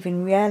believe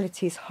in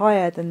realities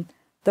higher than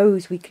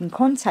those we can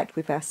contact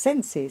with our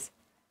senses,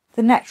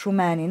 the natural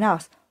man in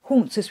us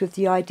haunts us with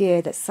the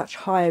idea that such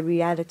higher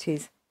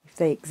realities, if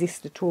they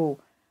exist at all,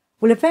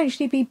 will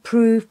eventually be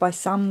proved by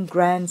some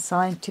grand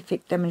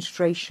scientific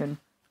demonstration,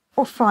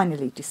 or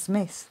finally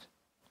dismissed.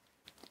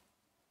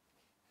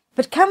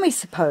 But can we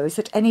suppose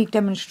that any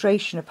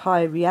demonstration of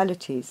higher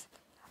realities,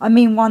 I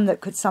mean one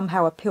that could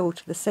somehow appeal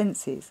to the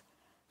senses,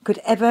 could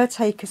ever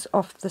take us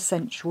off the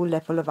sensual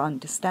level of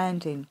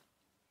understanding?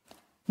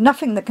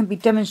 Nothing that can be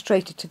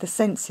demonstrated to the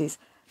senses,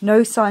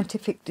 no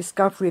scientific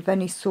discovery of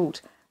any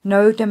sort,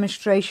 no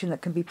demonstration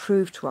that can be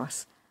proved to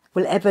us,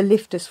 will ever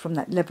lift us from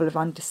that level of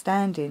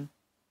understanding.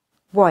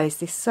 Why is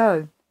this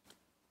so?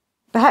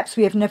 Perhaps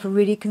we have never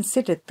really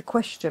considered the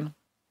question.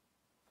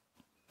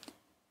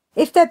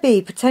 If there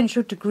be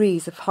potential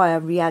degrees of higher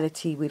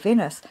reality within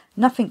us,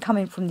 nothing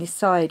coming from this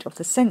side of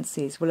the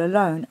senses will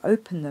alone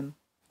open them.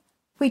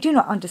 We do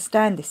not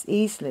understand this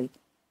easily.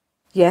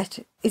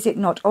 Yet is it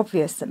not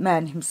obvious that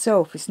man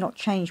himself is not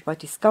changed by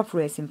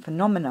discoveries in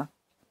phenomena?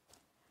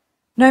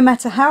 No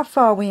matter how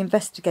far we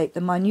investigate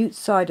the minute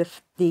side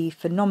of the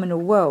phenomenal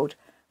world,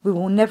 we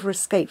will never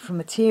escape from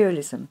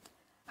materialism,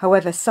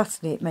 however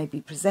subtly it may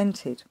be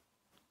presented.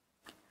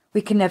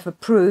 We can never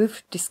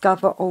prove,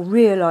 discover or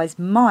realise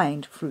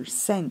mind through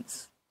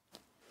sense.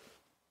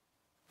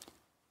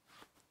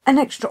 An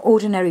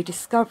extraordinary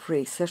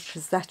discovery, such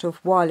as that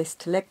of wireless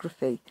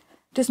telegraphy,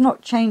 does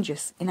not change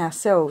us in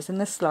ourselves in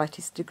the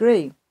slightest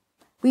degree.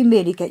 We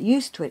merely get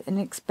used to it and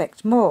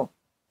expect more.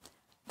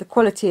 The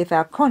quality of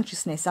our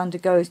consciousness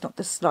undergoes not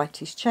the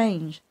slightest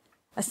change.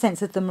 A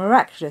sense of the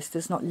miraculous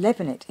does not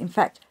leaven it. In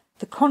fact,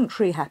 the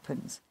contrary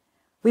happens.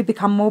 We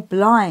become more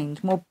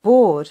blind, more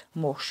bored,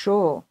 more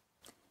sure.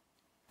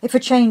 If a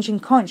change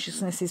in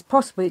consciousness is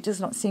possible, it does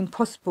not seem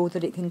possible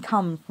that it can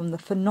come from the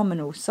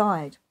phenomenal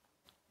side.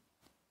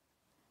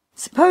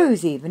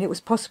 Suppose even it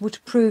was possible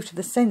to prove to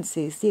the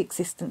senses the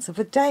existence of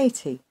a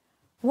deity.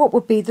 What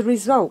would be the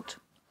result?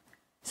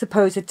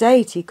 Suppose a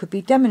deity could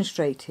be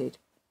demonstrated.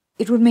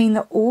 It would mean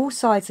that all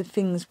sides of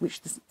things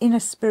which the inner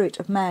spirit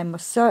of man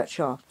must search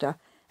after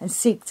and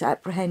seek to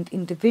apprehend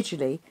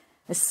individually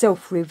as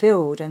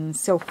self-revealed and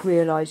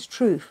self-realised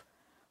truth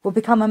will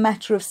become a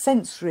matter of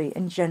sensory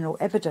and general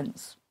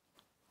evidence.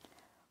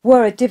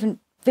 Were a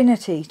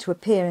divinity to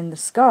appear in the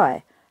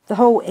sky, the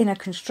whole inner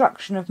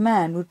construction of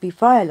man would be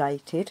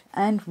violated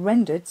and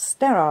rendered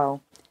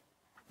sterile.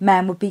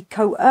 Man would be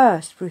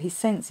coerced through his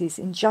senses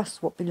in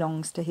just what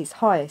belongs to his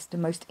highest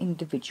and most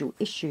individual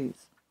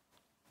issues.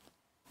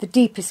 The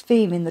deepest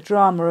theme in the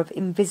drama of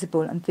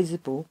invisible and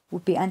visible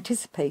would be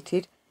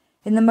anticipated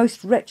in the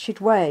most wretched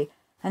way,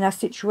 and our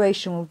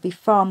situation would be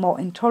far more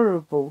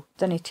intolerable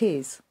than it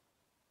is.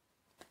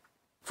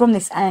 From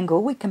this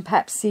angle, we can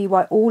perhaps see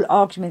why all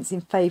arguments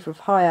in favour of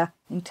higher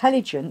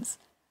intelligence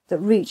that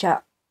reach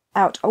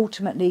out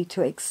ultimately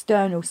to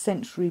external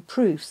sensory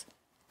proofs,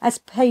 as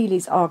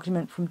Paley's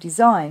argument from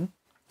design,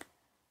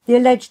 the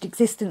alleged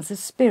existence of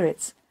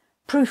spirits,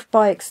 proof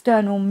by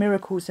external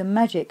miracles and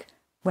magic,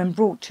 when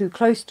brought too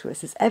close to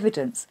us as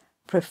evidence,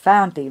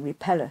 profoundly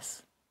repel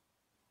us.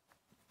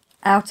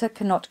 Outer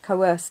cannot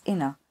coerce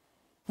inner.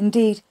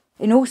 Indeed,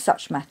 in all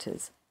such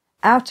matters,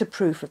 outer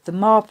proof of the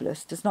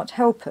marvellous does not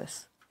help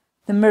us.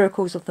 The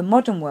miracles of the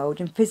modern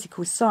world in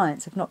physical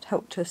science have not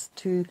helped us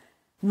to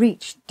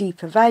reach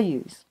deeper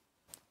values.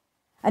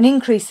 An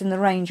increase in the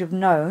range of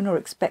known or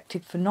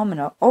expected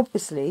phenomena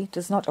obviously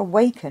does not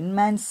awaken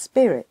man's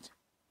spirit.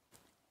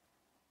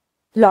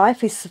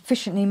 Life is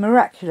sufficiently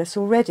miraculous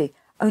already,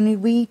 only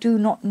we do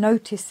not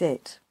notice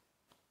it.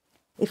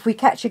 If we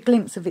catch a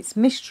glimpse of its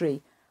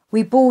mystery,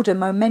 we border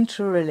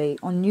momentarily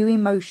on new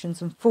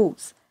emotions and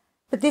thoughts,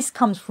 but this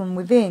comes from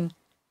within,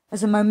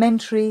 as a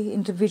momentary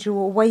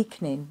individual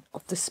awakening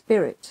of the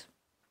spirit.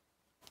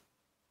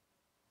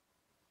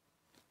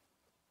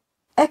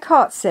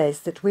 Eckhart says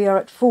that we are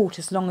at fault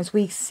as long as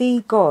we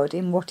see God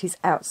in what is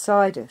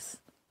outside us.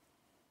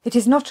 It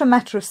is not a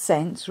matter of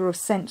sense or of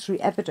sensory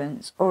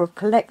evidence or of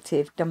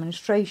collective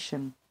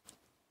demonstration.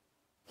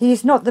 He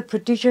is not the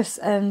prodigious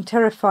and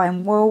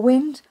terrifying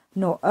whirlwind,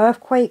 nor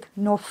earthquake,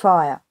 nor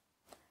fire.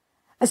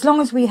 As long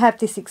as we have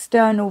this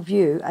external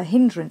view, a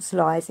hindrance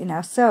lies in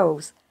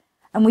ourselves,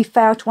 and we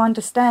fail to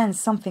understand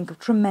something of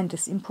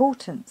tremendous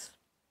importance.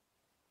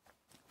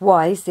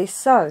 Why is this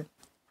so?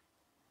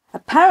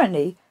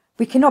 Apparently,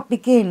 we cannot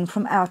begin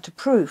from outer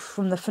proof,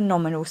 from the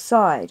phenomenal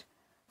side.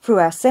 Through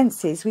our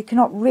senses, we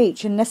cannot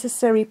reach a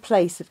necessary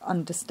place of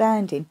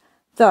understanding,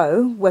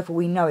 though, whether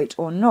we know it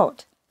or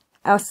not,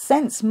 our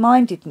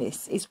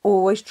sense-mindedness is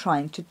always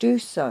trying to do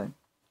so.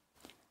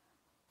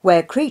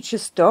 Where creature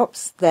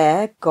stops,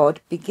 there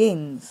God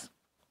begins.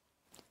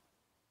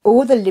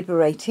 All the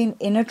liberating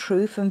inner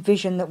truth and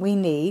vision that we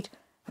need,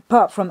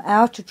 apart from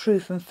outer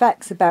truth and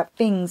facts about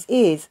things,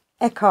 is,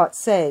 Eckhart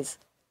says,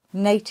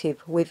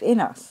 native within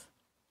us.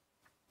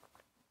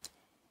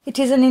 It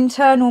is an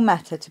internal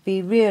matter to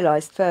be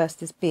realised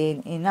first as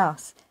being in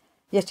us,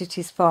 yet it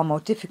is far more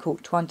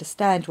difficult to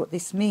understand what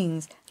this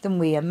means than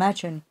we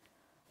imagine,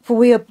 for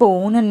we are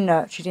born and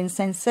nurtured in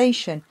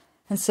sensation,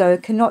 and so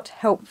cannot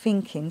help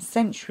thinking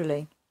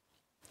sensually.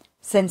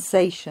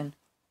 Sensation,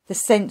 the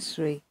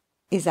sensory,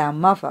 is our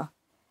mother,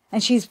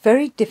 and she is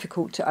very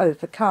difficult to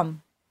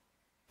overcome.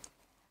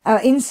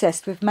 Our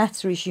incest with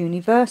matter is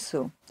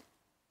universal.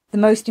 The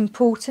most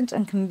important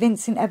and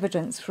convincing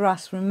evidence for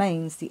us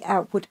remains the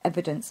outward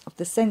evidence of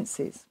the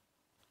senses.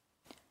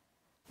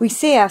 We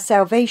see our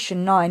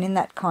salvation lying in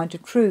that kind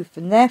of truth,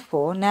 and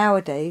therefore,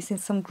 nowadays, in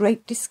some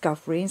great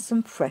discovery and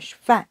some fresh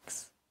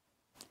facts.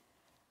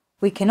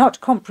 We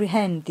cannot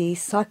comprehend the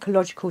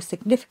psychological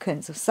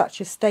significance of such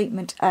a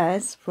statement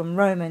as, from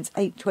Romans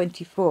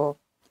 8:24,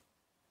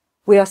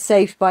 "We are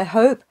saved by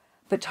hope,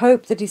 but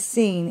hope that is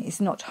seen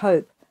is not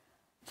hope.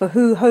 For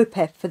who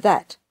hopeth for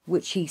that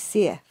which he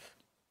seeth?"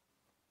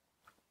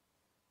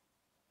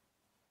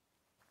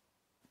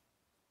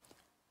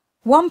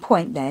 One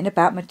point, then,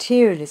 about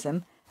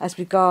materialism, as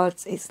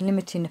regards its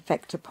limiting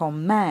effect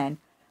upon man,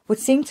 would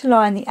seem to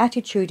lie in the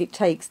attitude it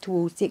takes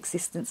towards the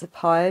existence of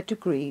higher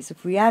degrees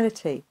of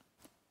reality.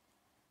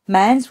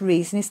 Man's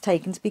reason is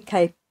taken to be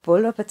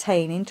capable of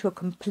attaining to a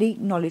complete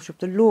knowledge of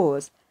the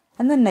laws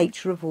and the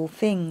nature of all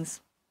things.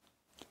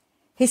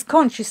 His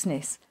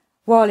consciousness,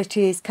 while it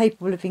is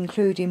capable of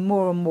including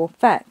more and more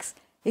facts,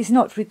 is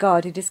not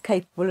regarded as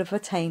capable of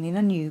attaining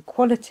a new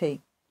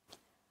quality.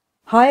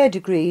 Higher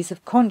degrees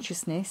of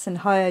consciousness and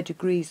higher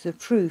degrees of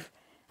truth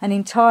and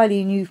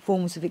entirely new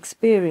forms of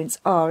experience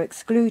are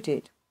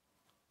excluded.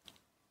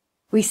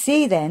 We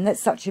see then that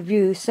such a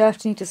view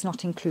certainly does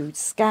not include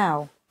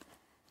scowl.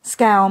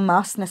 Scowl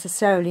must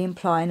necessarily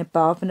imply an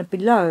above and a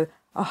below,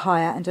 a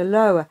higher and a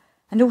lower,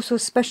 and also a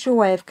special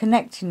way of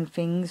connecting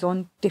things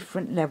on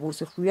different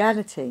levels of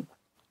reality.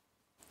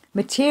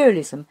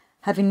 Materialism,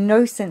 having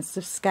no sense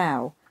of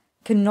scowl,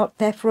 cannot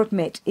therefore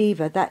admit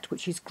either that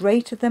which is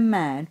greater than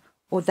man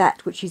or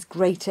that which is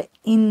greater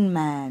in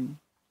man.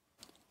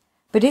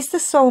 But is the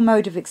sole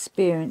mode of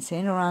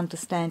experiencing or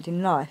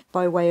understanding life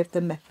by way of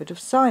the method of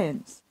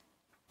science?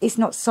 Is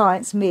not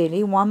science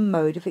merely one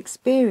mode of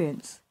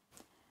experience?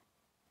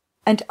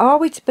 And are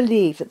we to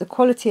believe that the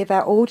quality of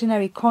our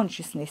ordinary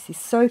consciousness is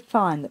so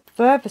fine that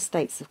further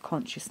states of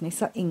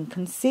consciousness are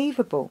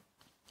inconceivable?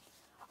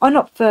 Are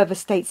not further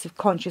states of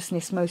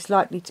consciousness most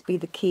likely to be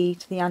the key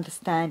to the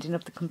understanding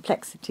of the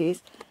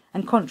complexities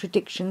and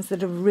contradictions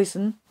that have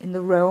arisen in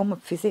the realm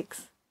of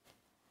physics?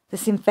 The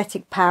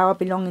synthetic power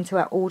belonging to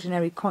our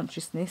ordinary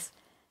consciousness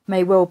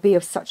may well be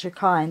of such a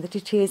kind that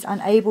it is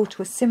unable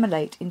to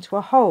assimilate into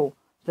a whole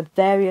the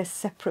various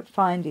separate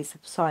findings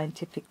of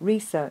scientific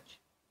research.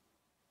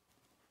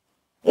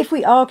 If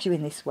we argue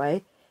in this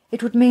way,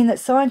 it would mean that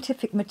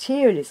scientific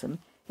materialism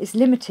is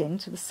limiting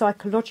to the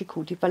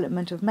psychological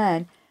development of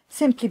man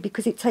simply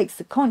because it takes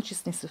the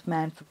consciousness of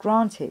man for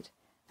granted,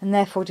 and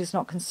therefore does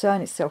not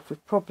concern itself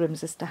with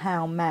problems as to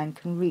how man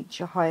can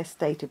reach a higher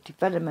state of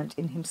development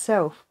in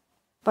himself,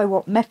 by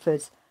what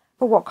methods,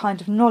 by what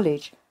kind of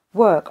knowledge,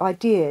 work,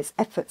 ideas,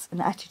 efforts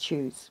and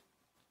attitudes.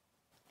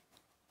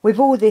 With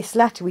all this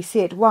latter we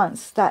see at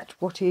once that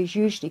what is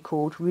usually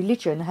called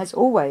religion has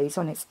always,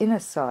 on its inner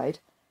side,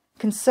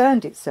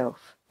 concerned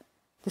itself.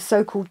 The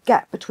so-called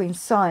gap between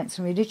science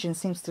and religion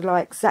seems to lie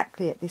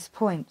exactly at this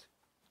point.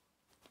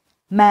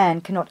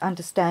 Man cannot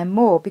understand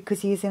more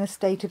because he is in a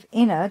state of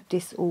inner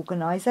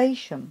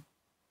disorganization.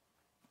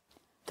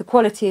 The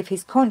quality of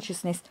his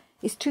consciousness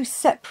is too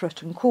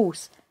separate and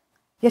coarse,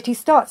 yet he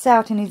starts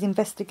out in his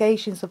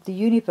investigations of the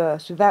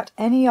universe without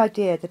any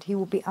idea that he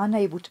will be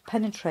unable to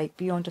penetrate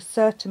beyond a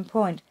certain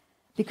point,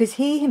 because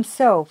he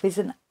himself is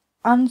an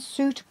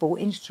unsuitable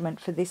instrument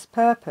for this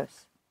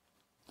purpose.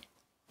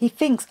 He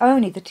thinks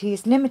only that he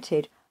is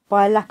limited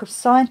by a lack of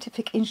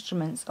scientific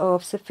instruments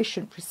of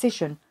sufficient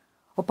precision,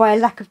 or by a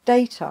lack of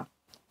data.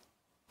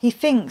 He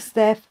thinks,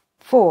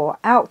 therefore,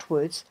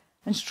 outwards,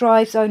 and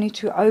strives only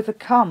to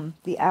overcome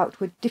the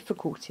outward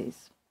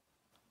difficulties.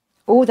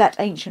 All that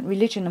ancient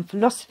religion and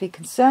philosophy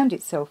concerned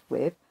itself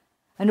with,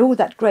 and all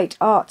that great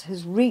art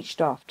has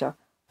reached after,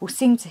 will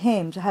seem to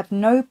him to have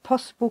no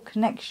possible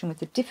connection with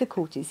the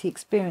difficulties he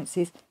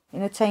experiences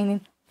in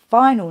attaining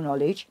final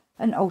knowledge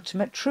and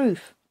ultimate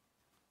truth.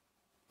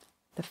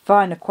 The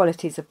finer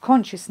qualities of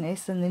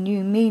consciousness and the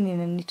new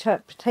meaning and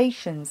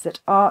interpretations that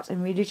art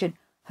and religion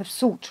have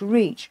sought to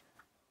reach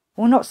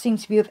will not seem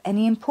to be of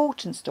any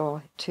importance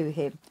to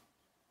him,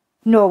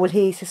 nor will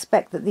he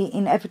suspect that the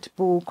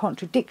inevitable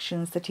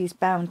contradictions that he is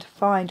bound to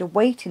find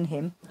awaiting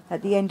him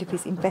at the end of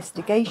his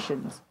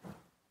investigations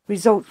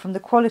result from the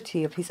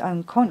quality of his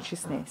own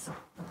consciousness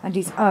and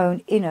his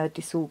own inner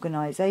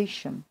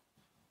disorganization.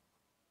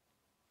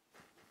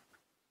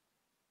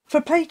 For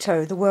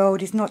Plato, the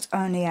world is not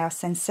only our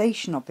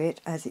sensation of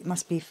it, as it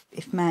must be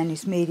if man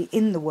is merely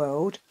in the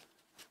world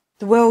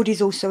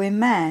is also in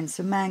man,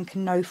 so man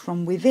can know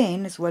from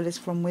within as well as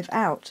from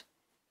without.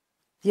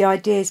 The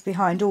ideas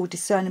behind all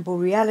discernible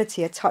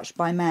reality are touched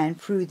by man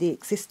through the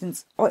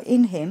existence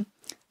in him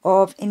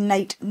of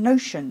innate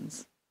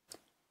notions.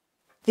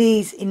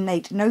 These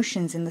innate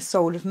notions in the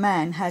soul of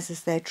man has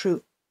as their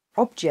true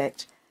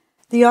object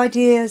the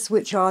ideas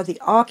which are the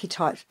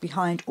archetypes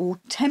behind all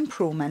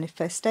temporal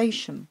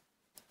manifestation.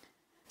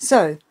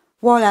 So,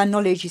 while our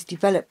knowledge is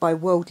developed by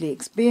worldly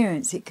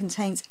experience, it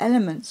contains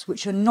elements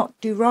which are not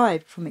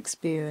derived from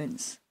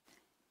experience.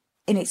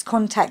 In its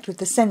contact with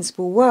the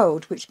sensible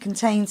world, which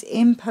contains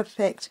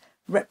imperfect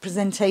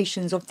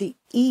representations of the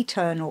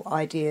eternal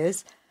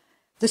ideas,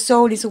 the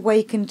soul is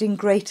awakened in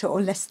greater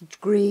or less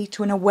degree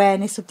to an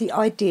awareness of the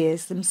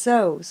ideas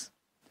themselves.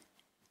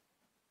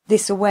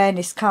 This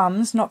awareness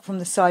comes not from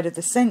the side of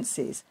the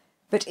senses,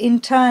 but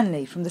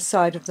internally from the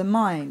side of the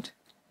mind.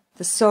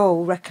 The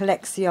soul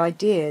recollects the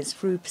ideas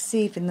through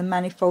perceiving the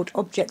manifold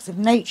objects of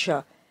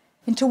nature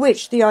into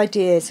which the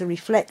ideas are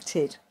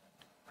reflected.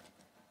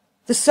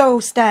 The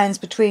soul stands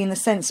between the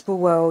sensible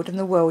world and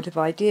the world of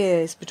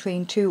ideas,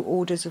 between two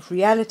orders of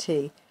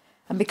reality,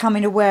 and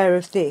becoming aware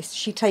of this,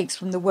 she takes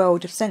from the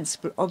world of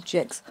sensible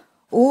objects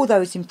all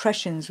those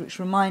impressions which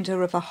remind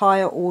her of a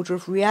higher order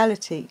of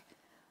reality,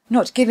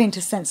 not giving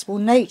to sensible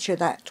nature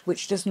that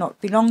which does not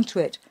belong to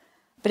it,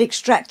 but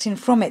extracting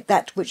from it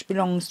that which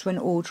belongs to an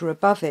order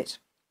above it.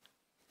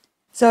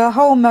 So her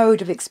whole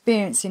mode of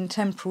experiencing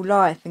temporal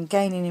life and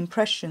gaining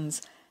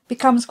impressions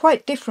becomes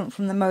quite different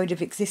from the mode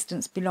of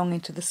existence belonging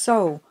to the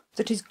soul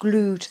that is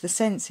glued to the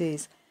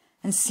senses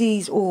and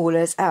sees all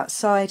as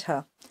outside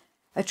her,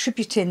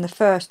 attributing the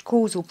first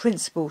causal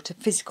principle to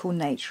physical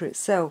nature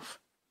itself.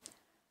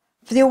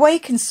 For the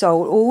awakened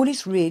soul, all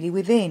is really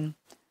within.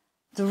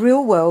 The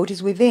real world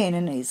is within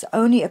and is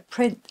only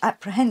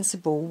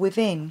apprehensible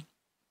within.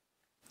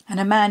 And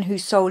a man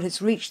whose soul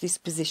has reached this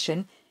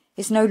position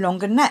is no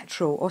longer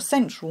natural or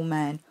sensual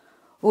man,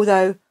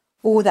 although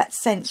all that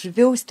sense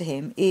reveals to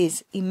him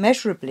is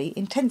immeasurably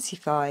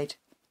intensified.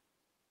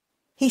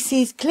 He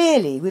sees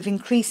clearly with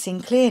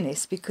increasing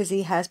clearness because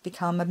he has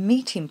become a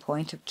meeting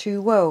point of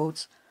two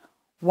worlds,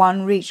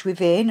 one reached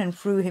within and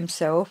through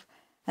himself,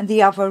 and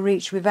the other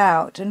reached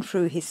without and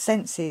through his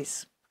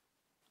senses.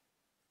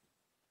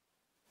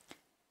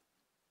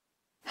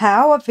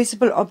 How are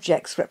visible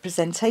objects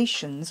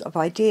representations of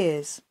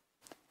ideas?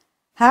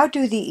 How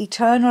do the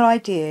eternal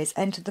ideas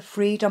enter the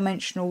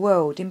three-dimensional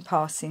world in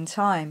passing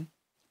time?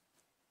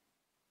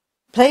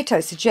 Plato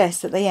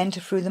suggests that they enter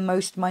through the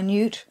most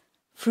minute,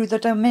 through the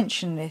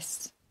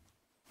dimensionless.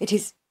 It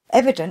is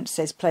evident,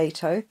 says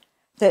Plato,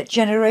 that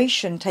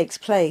generation takes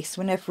place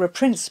whenever a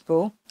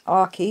principle,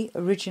 arche,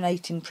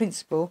 originating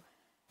principle,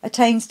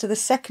 attains to the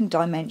second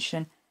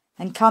dimension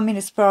and coming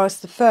as far as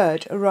the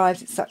third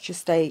arrives at such a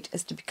state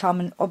as to become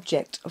an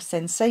object of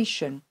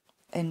sensation.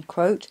 End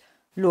quote.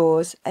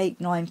 Laws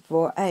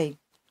 894a.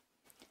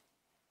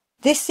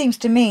 This seems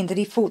to mean that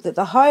he thought that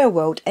the higher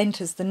world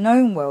enters the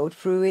known world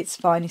through its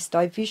finest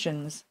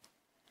divisions.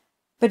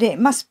 But it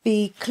must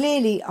be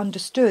clearly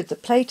understood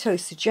that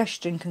Plato's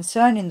suggestion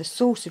concerning the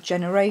source of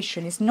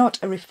generation is not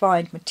a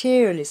refined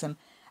materialism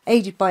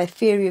aided by a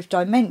theory of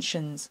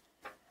dimensions.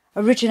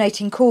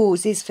 Originating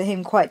cause is for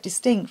him quite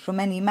distinct from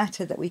any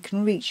matter that we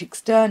can reach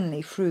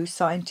externally through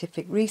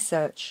scientific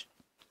research.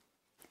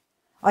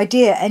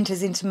 Idea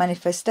enters into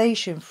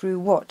manifestation through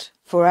what,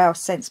 for our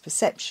sense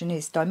perception,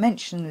 is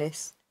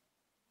dimensionless.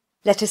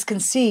 Let us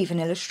conceive an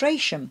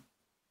illustration.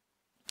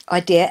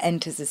 Idea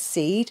enters as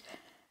seed.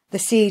 The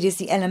seed is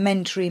the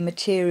elementary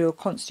material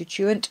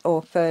constituent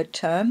or third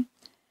term.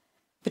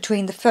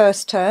 Between the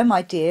first term,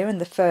 idea, and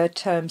the third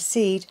term,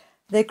 seed,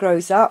 there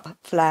grows up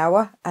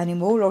flower,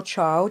 animal or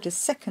child as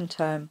second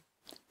term.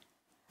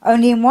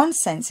 Only in one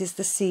sense is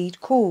the seed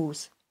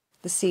cause.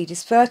 The seed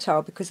is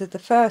fertile because of the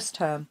first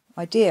term,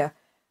 idea,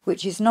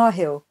 which is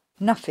nihil,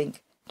 nothing,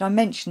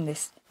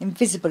 dimensionless,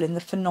 invisible in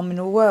the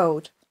phenomenal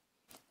world.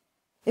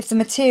 If the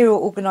material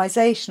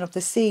organisation of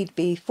the seed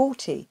be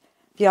faulty,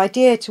 the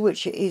idea to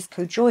which it is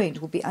cojoined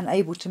will be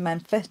unable to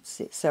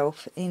manifest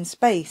itself in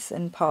space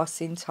and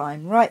pass in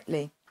time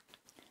rightly.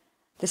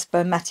 The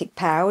spermatic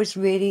power is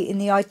really in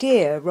the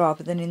idea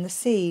rather than in the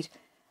seed,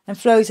 and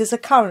flows as a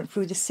current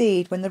through the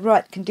seed when the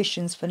right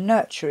conditions for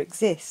nurture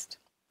exist.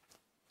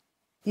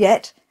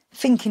 Yet,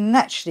 thinking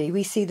naturally,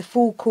 we see the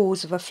full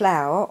cause of a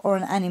flower or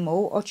an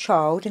animal or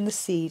child in the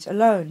seed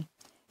alone,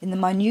 in the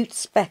minute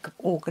speck of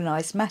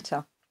organised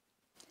matter.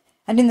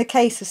 And in the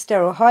case of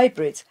sterile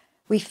hybrids,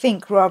 we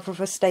think rather of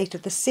a state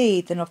of the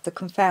seed than of the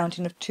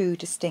confounding of two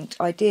distinct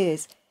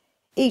ideas,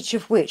 each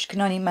of which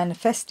can only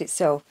manifest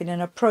itself in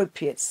an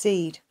appropriate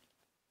seed.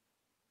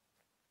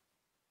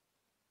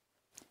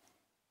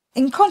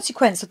 In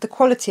consequence of the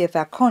quality of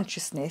our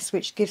consciousness,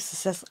 which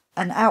gives us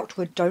an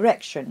outward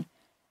direction,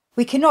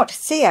 we cannot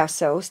see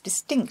ourselves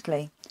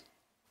distinctly.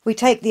 We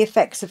take the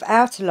effects of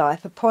outer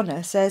life upon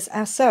us as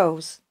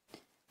ourselves.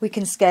 We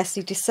can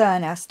scarcely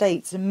discern our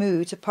states and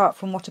moods apart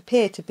from what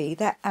appear to be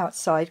their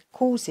outside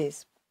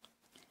causes.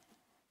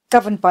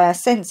 Governed by our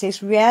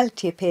senses,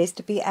 reality appears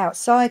to be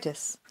outside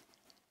us.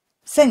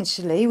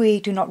 Essentially, we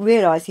do not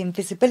realise the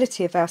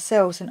invisibility of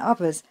ourselves and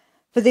others,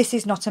 for this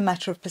is not a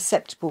matter of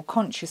perceptible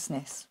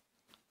consciousness.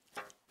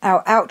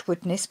 Our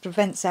outwardness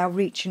prevents our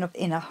reaching of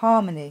inner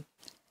harmony.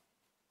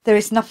 There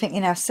is nothing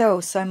in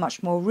ourselves so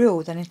much more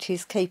real than it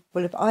is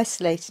capable of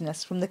isolating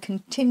us from the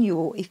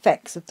continual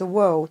effects of the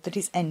world that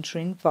is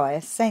entering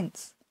via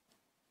sense.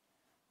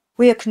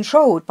 We are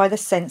controlled by the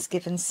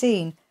sense-given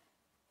scene,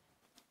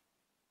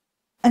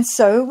 and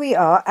so we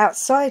are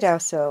outside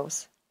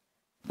ourselves.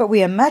 But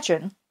we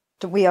imagine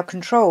that we are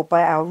controlled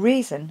by our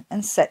reason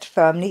and set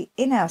firmly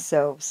in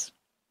ourselves.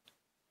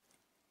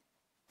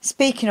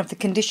 Speaking of the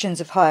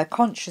conditions of higher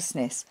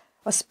consciousness,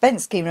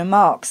 Ouspensky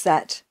remarks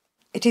that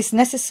it is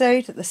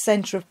necessary that the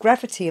centre of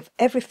gravity of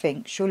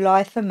everything shall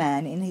lie for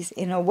man in his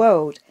inner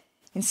world,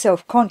 in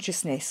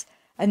self-consciousness,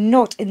 and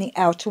not in the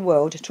outer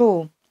world at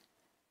all.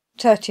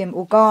 Tertium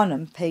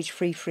Organum, page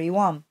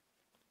 331.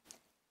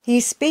 He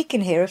is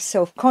speaking here of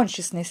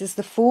self-consciousness as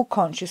the full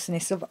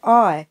consciousness of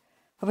I,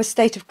 of a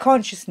state of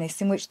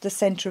consciousness in which the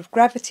centre of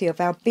gravity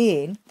of our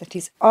being, that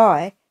is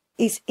I,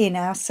 is in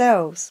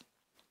ourselves.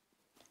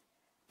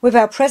 With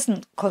our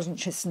present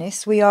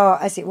consciousness we are,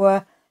 as it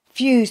were,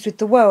 fused with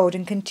the world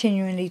and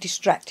continually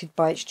distracted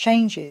by its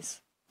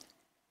changes.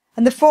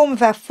 And the form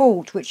of our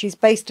thought, which is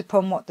based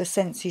upon what the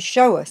senses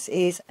show us,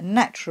 is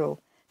natural,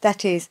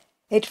 that is,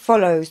 it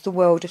follows the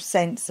world of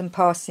sense and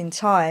passing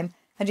time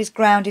and is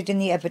grounded in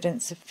the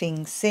evidence of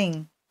things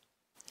seen.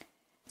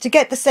 To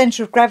get the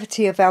centre of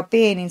gravity of our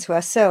being into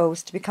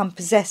ourselves, to become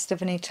possessed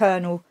of an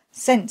eternal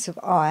sense of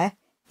I,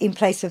 in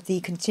place of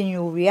the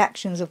continual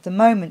reactions of the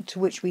moment to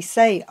which we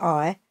say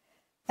I,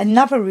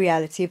 another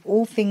reality of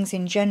all things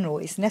in general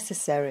is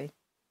necessary.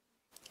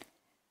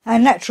 Our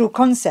natural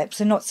concepts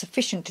are not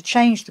sufficient to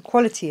change the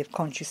quality of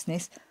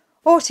consciousness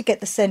or to get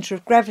the centre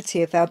of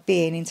gravity of our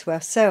being into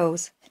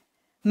ourselves.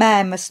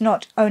 Man must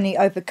not only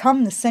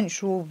overcome the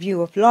sensual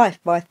view of life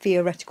by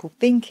theoretical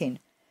thinking,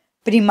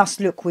 but he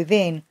must look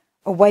within,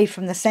 away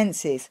from the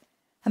senses,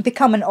 and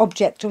become an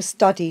object of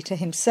study to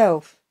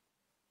himself.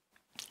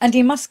 And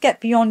he must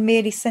get beyond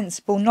merely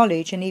sensible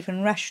knowledge and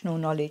even rational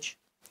knowledge.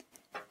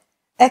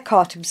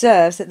 Eckhart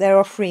observes that there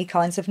are three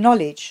kinds of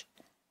knowledge.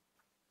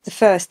 The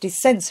first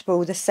is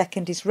sensible, the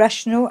second is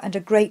rational, and a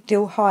great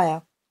deal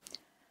higher.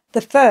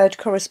 The third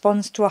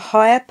corresponds to a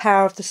higher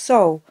power of the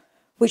soul,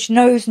 which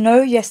knows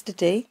no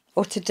yesterday,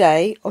 or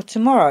today, or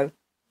tomorrow.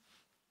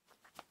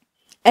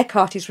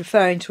 Eckhart is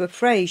referring to a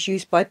phrase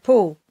used by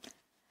Paul.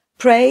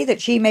 Pray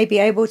that ye may be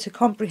able to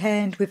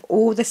comprehend with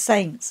all the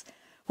saints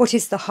what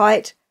is the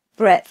height,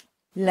 breadth,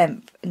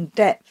 length, and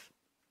depth.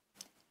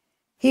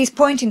 He is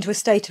pointing to a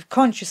state of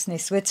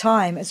consciousness where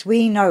time, as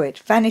we know it,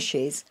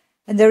 vanishes,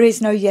 and there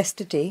is no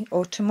yesterday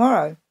or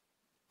tomorrow.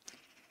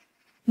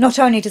 Not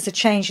only does a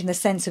change in the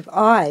sense of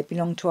I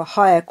belong to a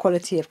higher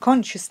quality of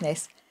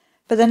consciousness,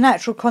 but the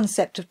natural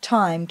concept of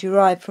time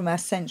derived from our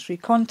sensory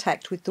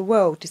contact with the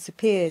world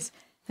disappears,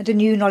 and a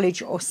new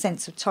knowledge or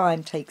sense of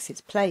time takes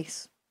its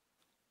place.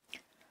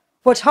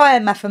 What higher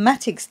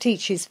mathematics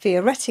teaches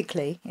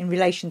theoretically in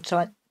relation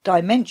to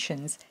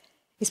dimensions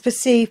is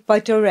perceived by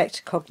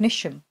direct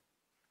cognition.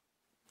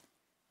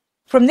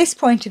 From this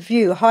point of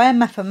view, higher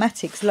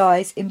mathematics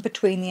lies in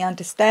between the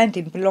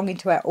understanding belonging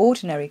to our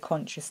ordinary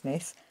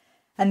consciousness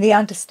and the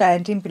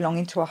understanding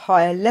belonging to a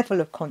higher level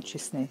of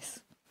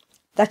consciousness.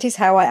 That is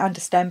how I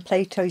understand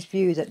Plato's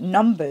view that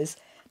numbers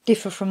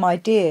differ from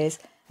ideas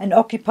and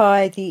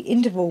occupy the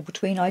interval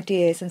between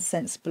ideas and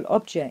sensible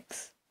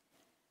objects.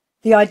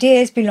 The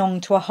ideas belong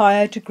to a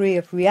higher degree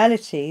of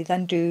reality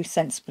than do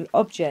sensible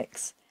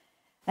objects,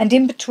 and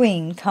in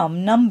between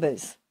come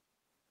numbers.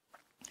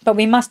 But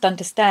we must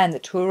understand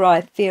that to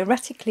arrive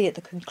theoretically at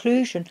the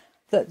conclusion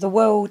that the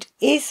world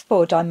is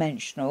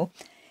four-dimensional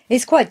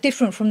is quite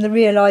different from the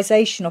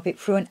realization of it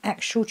through an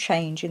actual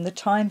change in the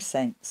time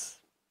sense.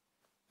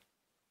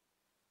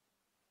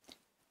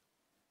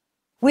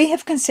 We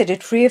have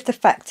considered three of the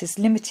factors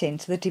limiting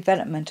to the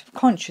development of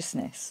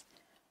consciousness.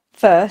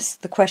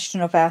 First, the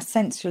question of our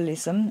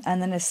sensualism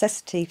and the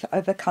necessity for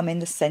overcoming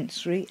the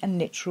sensory and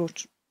literal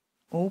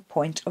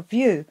point of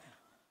view,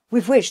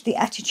 with which the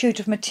attitude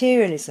of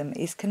materialism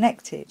is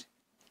connected.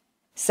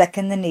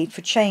 Second, the need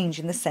for change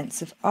in the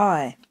sense of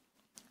I.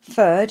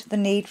 Third, the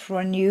need for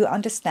a new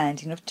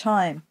understanding of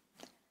time.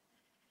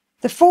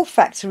 The fourth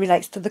factor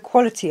relates to the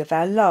quality of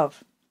our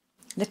love.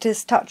 Let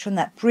us touch on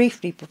that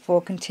briefly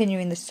before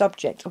continuing the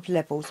subject of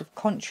levels of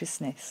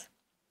consciousness.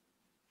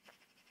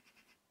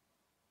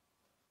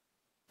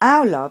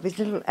 Our love is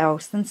little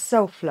else than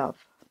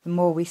self-love. The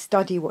more we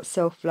study what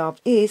self-love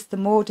is, the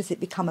more does it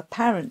become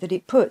apparent that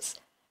it puts,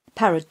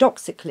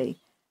 paradoxically,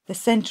 the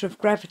centre of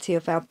gravity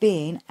of our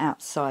being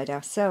outside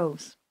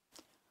ourselves.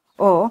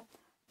 Or,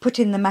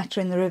 putting the matter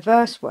in the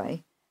reverse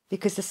way,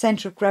 because the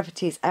centre of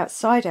gravity is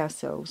outside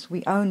ourselves,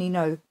 we only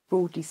know,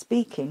 broadly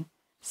speaking,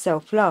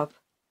 self-love.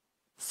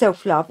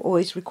 Self-love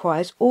always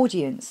requires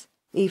audience,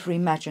 either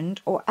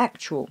imagined or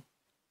actual.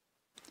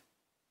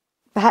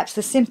 Perhaps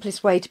the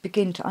simplest way to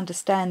begin to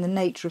understand the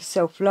nature of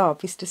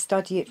self-love is to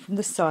study it from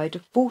the side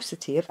of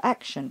falsity of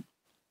action.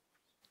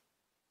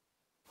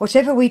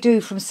 Whatever we do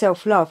from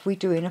self-love, we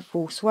do in a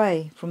false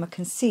way, from a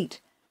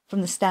conceit,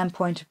 from the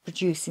standpoint of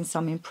producing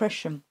some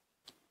impression.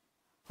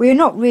 We are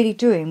not really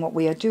doing what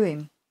we are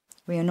doing.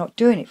 We are not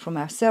doing it from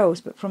ourselves,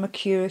 but from a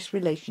curious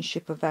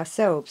relationship of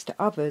ourselves to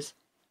others,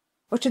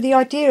 or to the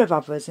idea of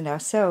others and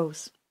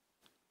ourselves.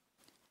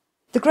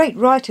 The great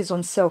writers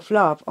on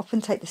self-love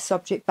often take the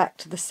subject back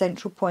to the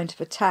central point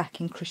of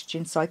attack in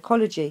Christian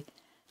psychology,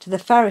 to the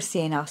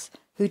Pharisee in us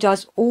who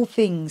does all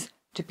things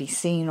to be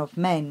seen of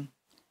men.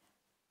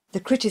 The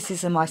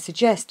criticism I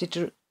suggest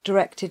is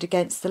directed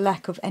against the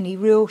lack of any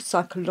real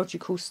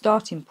psychological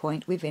starting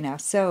point within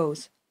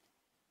ourselves.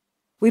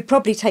 We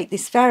probably take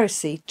this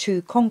fallacy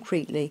too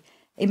concretely,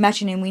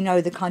 imagining we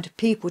know the kind of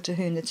people to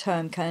whom the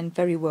term can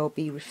very well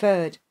be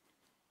referred.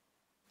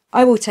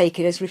 I will take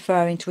it as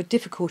referring to a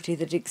difficulty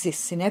that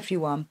exists in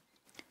everyone,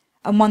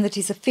 and one that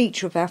is a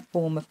feature of our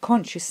form of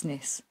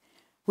consciousness.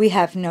 We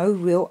have no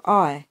real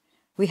I.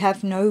 We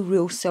have no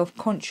real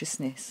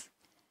self-consciousness.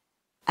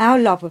 Our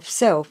love of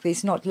self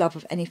is not love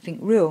of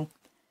anything real,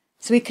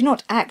 so we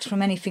cannot act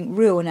from anything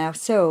real in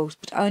ourselves,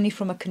 but only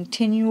from a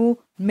continual,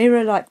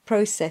 mirror-like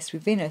process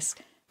within us,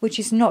 which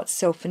is not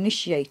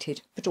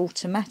self-initiated, but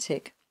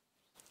automatic.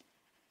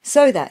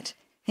 So that,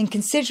 in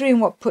considering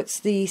what puts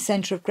the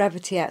centre of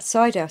gravity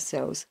outside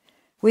ourselves,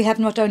 we have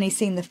not only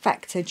seen the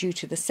factor due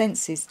to the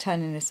senses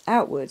turning us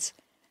outwards,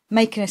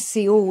 making us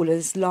see all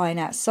as lying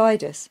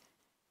outside us,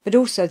 but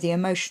also the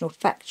emotional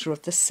factor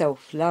of the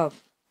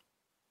self-love.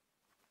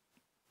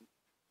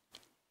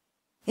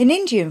 In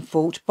Indian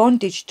thought,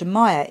 bondage to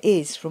Maya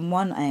is, from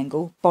one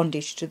angle,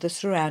 bondage to the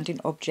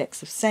surrounding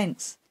objects of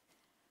sense.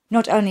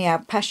 Not only our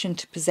passion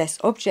to possess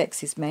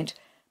objects is meant,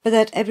 but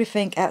that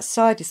everything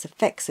outside us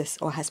affects us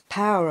or has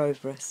power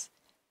over us.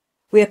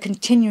 We are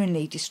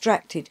continually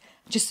distracted,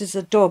 just as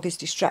a dog is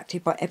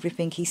distracted by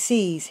everything he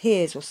sees,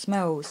 hears or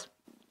smells.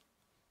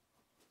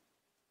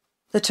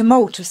 The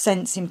tumult of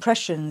sense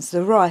impressions,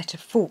 the riot of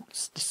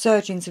thoughts, the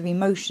surgings of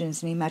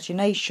emotions and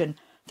imagination,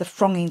 the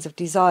throngings of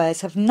desires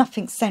have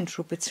nothing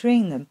central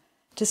between them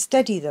to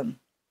steady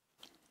them.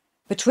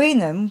 Between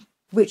them,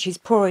 which is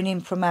pouring in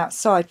from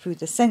outside through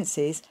the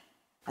senses,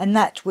 and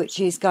that which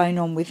is going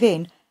on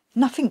within,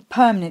 nothing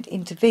permanent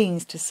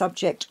intervenes to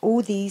subject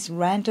all these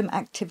random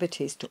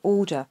activities to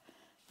order,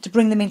 to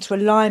bring them into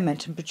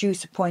alignment and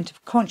produce a point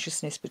of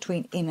consciousness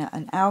between inner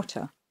and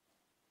outer.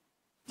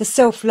 The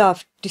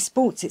self-love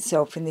disports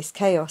itself in this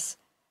chaos,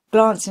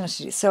 glancing at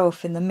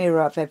itself in the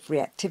mirror of every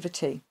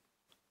activity.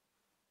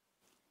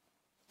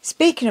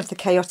 Speaking of the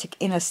chaotic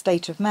inner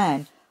state of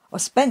man,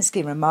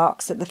 Ouspensky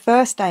remarks that the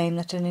first aim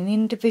that an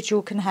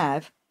individual can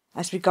have,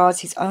 as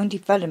regards his own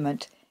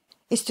development,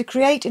 is to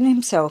create in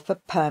himself a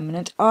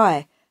permanent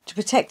I, to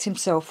protect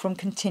himself from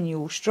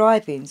continual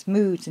strivings,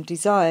 moods and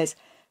desires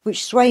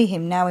which sway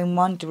him now in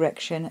one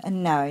direction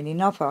and now in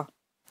another.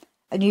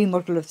 A New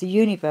Model of the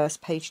Universe,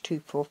 page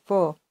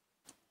 244.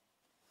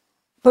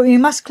 But we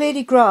must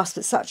clearly grasp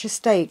that such a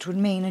state would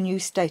mean a new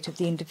state of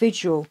the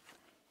individual.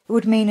 It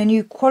would mean a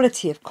new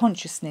quality of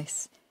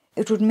consciousness.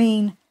 It would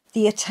mean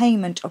the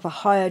attainment of a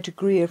higher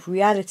degree of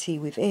reality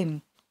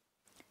within.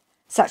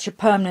 Such a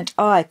permanent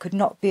I could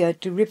not be a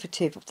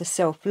derivative of the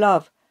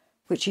self-love,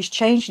 which is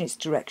changing its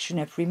direction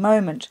every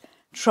moment,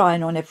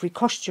 trying on every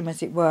costume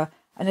as it were,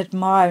 and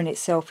admiring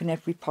itself in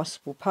every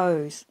possible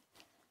pose.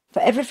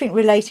 For everything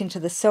relating to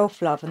the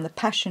self-love and the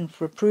passion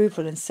for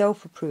approval and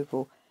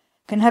self-approval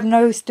can have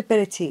no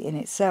stability in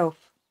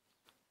itself.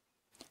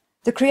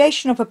 The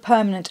creation of a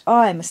permanent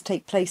I must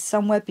take place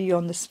somewhere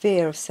beyond the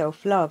sphere of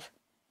self-love.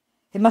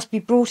 It must be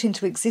brought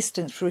into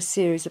existence through a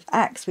series of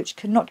acts which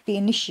cannot be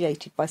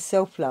initiated by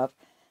self-love,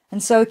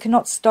 and so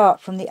cannot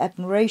start from the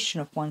admiration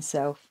of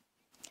oneself.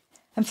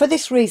 And for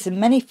this reason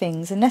many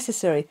things are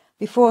necessary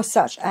before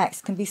such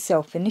acts can be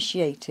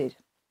self-initiated.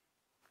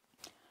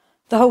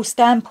 The whole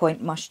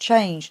standpoint must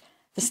change.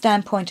 The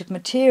standpoint of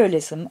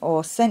materialism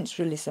or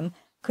sensualism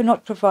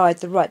cannot provide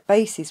the right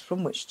basis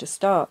from which to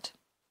start.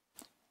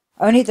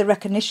 Only the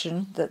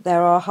recognition that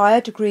there are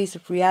higher degrees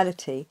of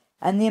reality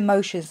and the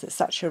emotions that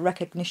such a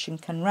recognition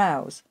can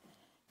rouse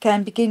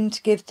can begin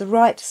to give the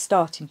right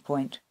starting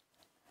point.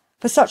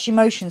 For such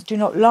emotions do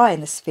not lie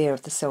in the sphere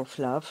of the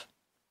self-love.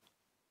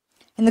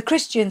 In the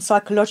Christian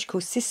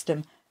psychological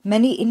system,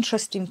 many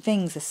interesting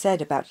things are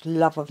said about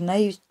love of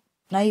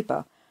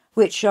neighbour,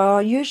 which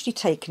are usually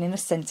taken in a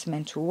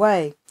sentimental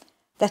way,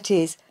 that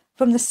is,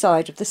 from the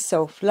side of the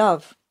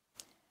self-love.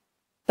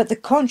 But the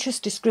conscious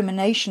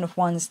discrimination of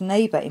one's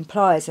neighbour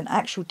implies an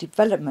actual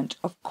development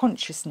of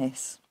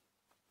consciousness.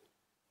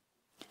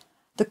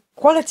 The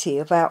quality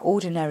of our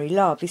ordinary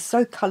love is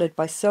so coloured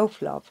by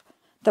self-love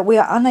that we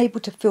are unable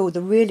to feel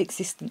the real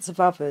existence of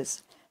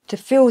others, to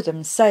feel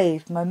them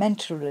save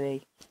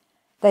momentarily.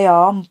 They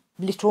are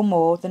little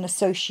more than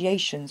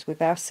associations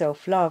with our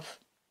self-love.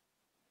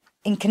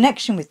 In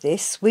connection with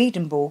this,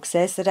 Swedenborg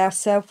says that our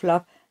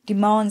self-love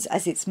demands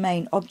as its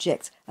main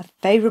object a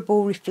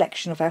favourable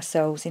reflection of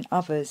ourselves in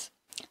others.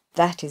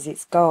 That is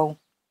its goal.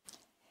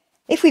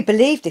 If we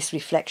believe this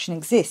reflection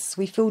exists,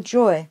 we feel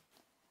joy.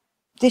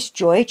 This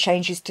joy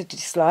changes to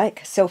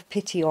dislike,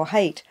 self-pity or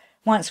hate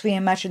once we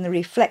imagine the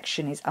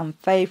reflection is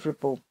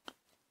unfavourable.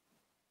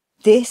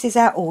 This is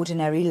our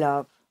ordinary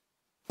love.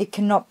 It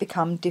cannot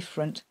become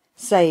different,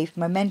 save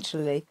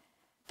momentarily,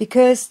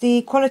 because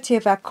the quality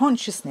of our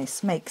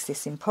consciousness makes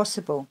this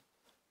impossible.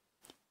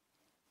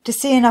 To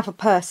see another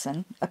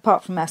person,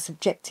 apart from our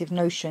subjective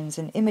notions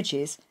and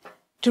images,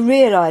 to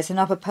realise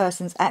another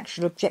person's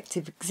actual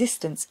objective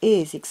existence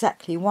is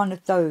exactly one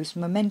of those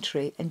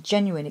momentary and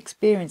genuine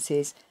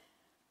experiences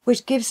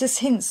which gives us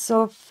hints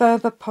of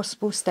further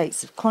possible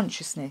states of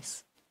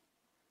consciousness.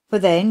 For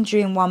then,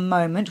 during one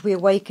moment, we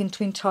awaken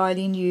to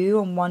entirely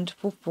new and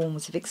wonderful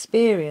forms of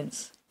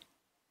experience.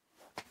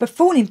 But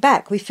falling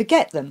back, we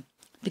forget them,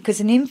 because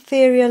an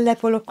inferior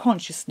level of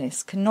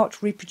consciousness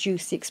cannot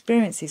reproduce the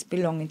experiences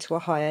belonging to a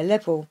higher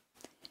level.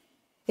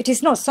 It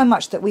is not so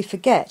much that we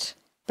forget,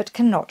 but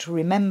cannot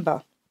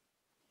remember.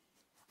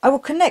 I will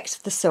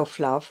connect the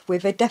self-love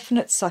with a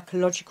definite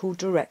psychological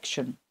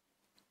direction.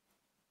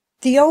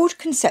 The old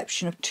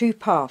conception of two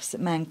paths that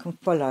man can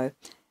follow,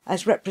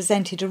 as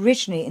represented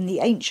originally in the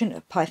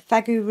ancient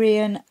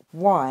Pythagorean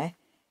Y,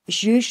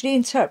 is usually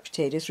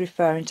interpreted as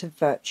referring to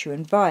virtue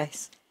and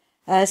vice,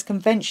 as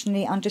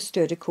conventionally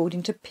understood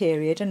according to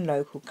period and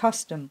local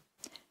custom.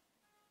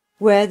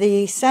 Where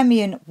the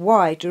Samian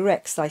Y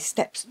directs thy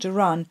steps to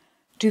run,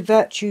 do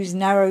virtue's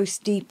narrow,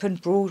 steep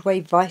and broad way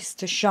vice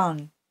to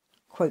shun.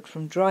 Quote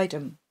from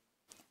Dryden.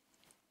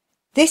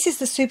 This is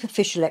the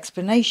superficial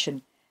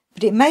explanation,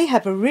 but it may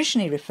have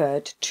originally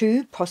referred to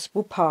two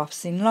possible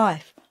paths in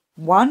life,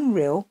 one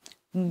real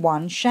and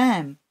one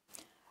sham.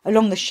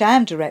 Along the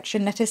sham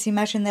direction, let us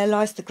imagine there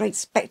lies the great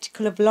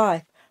spectacle of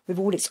life, with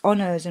all its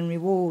honours and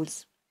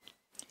rewards.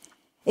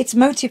 Its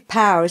motive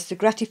power is the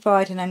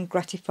gratified and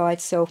ungratified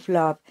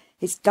self-love,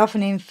 its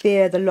governing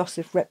fear the loss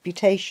of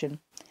reputation.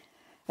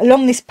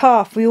 Along this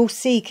path we all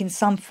seek in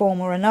some form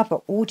or another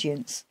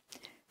audience.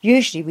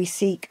 Usually we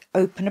seek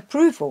open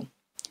approval.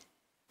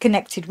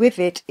 Connected with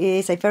it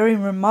is a very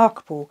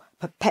remarkable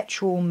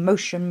perpetual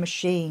motion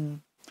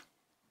machine.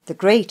 The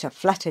great are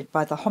flattered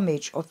by the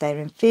homage of their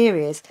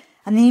inferiors,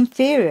 and the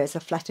inferiors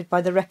are flattered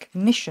by the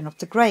recognition of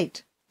the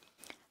great.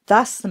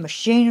 Thus the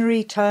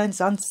machinery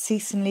turns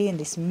unceasingly in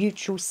this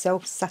mutual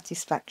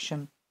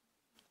self-satisfaction.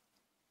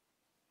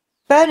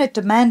 Bernard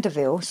de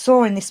Mandeville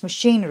saw in this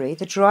machinery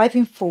the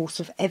driving force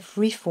of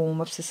every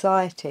form of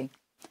society.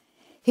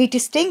 He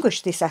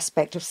distinguished this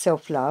aspect of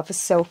self-love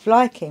as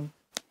self-liking.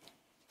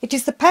 It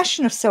is the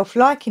passion of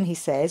self-liking, he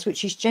says,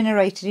 which is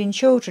generated in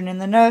children in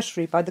the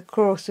nursery by the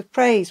chorus of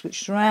praise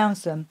which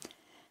surrounds them.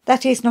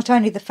 That is not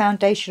only the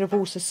foundation of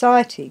all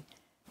society,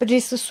 but it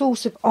is the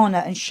source of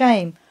honour and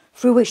shame,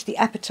 through which the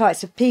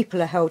appetites of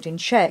people are held in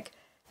check,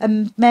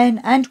 and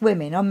men and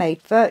women are made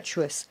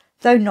virtuous,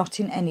 though not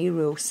in any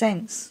real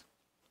sense.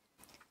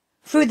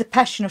 Through the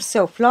passion of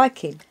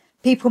self-liking,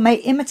 people may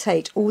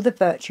imitate all the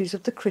virtues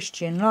of the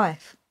Christian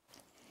life.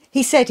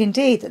 He said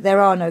indeed that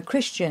there are no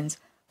Christians,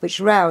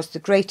 which roused the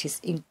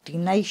greatest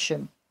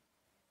indignation.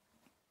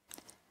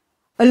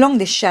 Along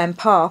this sham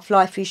path,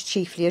 life is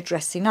chiefly a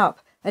dressing up,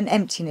 an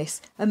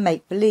emptiness, a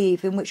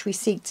make-believe, in which we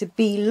seek to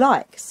be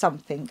like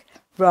something,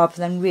 rather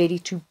than really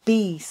to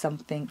be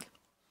something.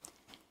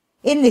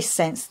 In this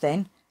sense,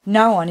 then,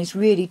 no one is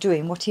really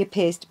doing what he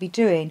appears to be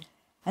doing,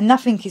 and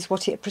nothing is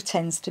what it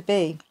pretends to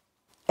be.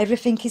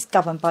 Everything is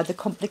governed by the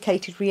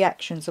complicated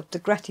reactions of the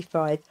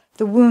gratified,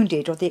 the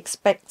wounded, or the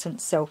expectant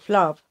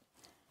self-love.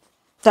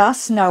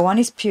 Thus no one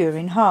is pure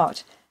in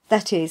heart,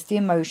 that is, the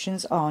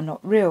emotions are not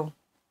real.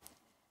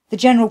 The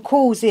general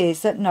cause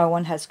is that no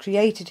one has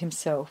created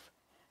himself.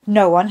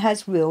 No one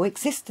has real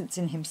existence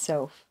in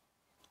himself.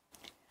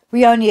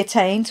 We only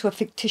attain to a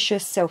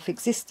fictitious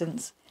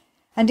self-existence,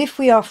 and if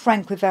we are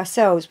frank with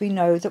ourselves, we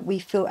know that we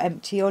feel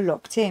empty or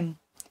locked in.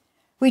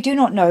 We do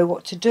not know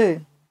what to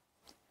do.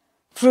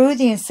 Through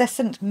the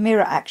incessant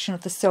mirror action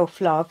of the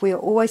self-love, we are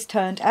always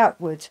turned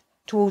outward,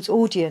 towards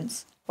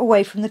audience,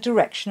 away from the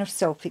direction of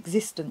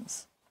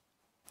self-existence.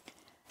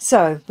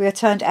 So, we are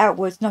turned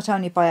outwards not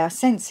only by our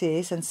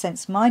senses and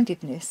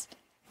sense-mindedness,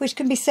 which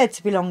can be said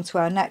to belong to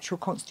our natural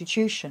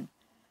constitution,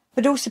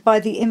 but also by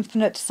the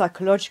infinite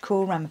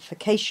psychological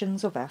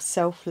ramifications of our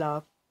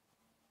self-love.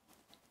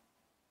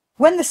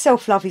 When the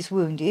self-love is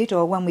wounded,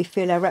 or when we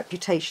feel our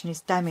reputation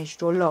is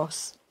damaged or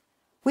lost,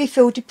 we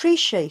feel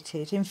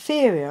depreciated,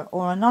 inferior,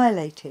 or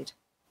annihilated.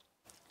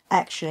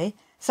 Actually,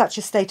 such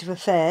a state of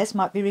affairs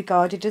might be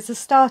regarded as a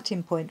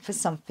starting point for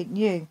something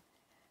new,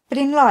 but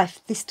in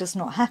life this does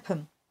not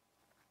happen.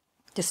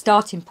 The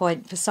starting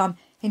point for some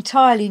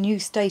entirely new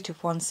state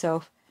of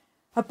oneself,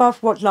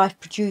 above what life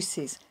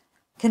produces,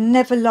 can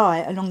never lie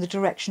along the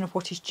direction of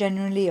what is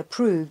generally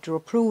approved or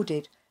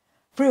applauded,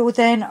 for it will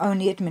then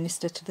only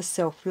administer to the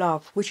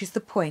self-love, which is the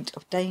point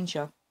of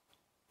danger.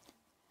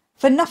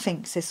 For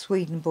nothing, says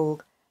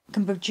Swedenborg,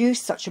 can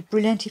produce such a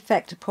brilliant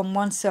effect upon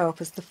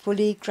oneself as the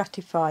fully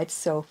gratified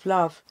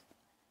self-love.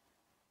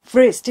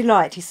 For its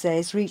delight, he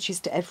says, reaches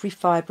to every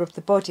fibre of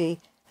the body,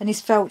 and is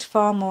felt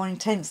far more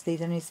intensely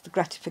than is the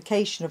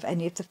gratification of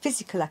any of the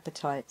physical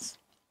appetites.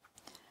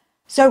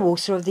 So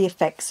also are the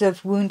effects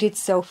of wounded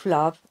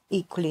self-love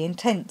equally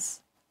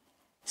intense.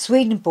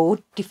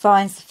 Swedenborg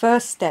defines the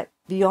first step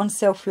beyond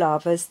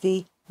self-love as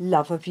the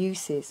love of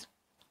uses.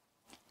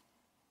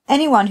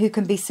 Anyone who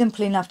can be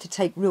simple enough to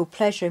take real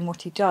pleasure in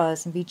what he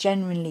does and be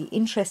genuinely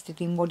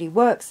interested in what he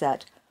works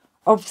at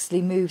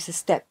obviously moves a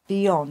step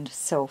beyond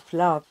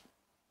self-love.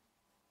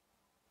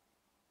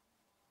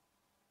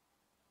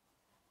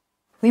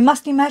 We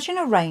must imagine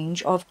a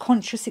range of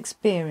conscious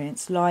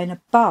experience lying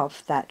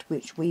above that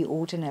which we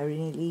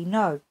ordinarily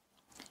know.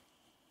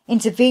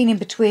 Intervening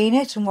between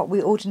it and what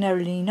we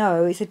ordinarily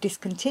know is a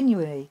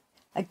discontinuity,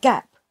 a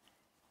gap.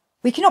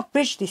 We cannot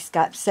bridge this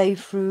gap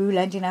save through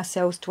lending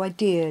ourselves to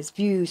ideas,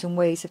 views and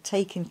ways of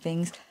taking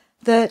things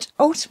that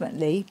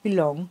ultimately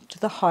belong to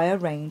the higher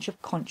range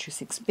of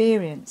conscious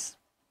experience.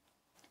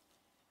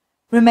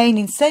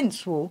 Remaining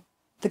sensual,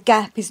 the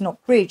gap is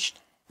not bridged,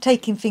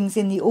 taking things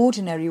in the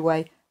ordinary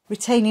way,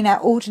 retaining our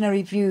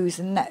ordinary views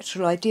and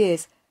natural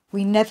ideas,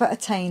 we never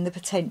attain the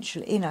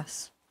potential in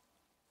us.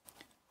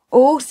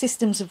 All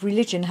systems of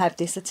religion have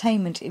this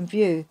attainment in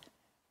view,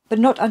 but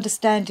not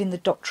understanding the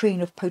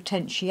doctrine of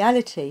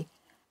potentiality,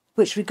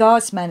 which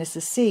regards man as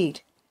the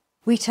seed,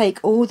 we take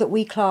all that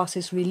we class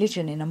as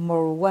religion in a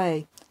moral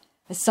way,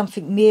 as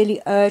something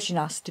merely urging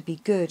us to be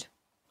good.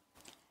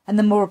 And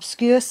the more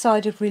obscure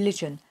side of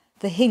religion,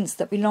 the hints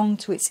that belong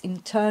to its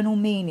internal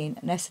meaning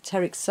and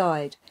esoteric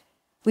side,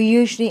 we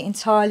usually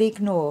entirely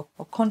ignore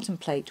or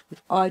contemplate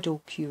with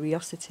idle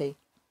curiosity.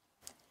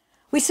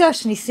 We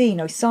certainly see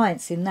no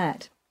science in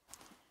that.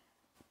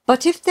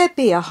 But if there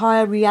be a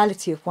higher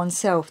reality of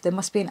oneself, there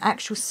must be an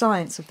actual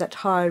science of that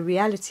higher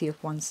reality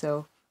of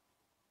oneself.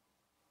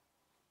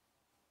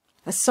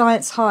 A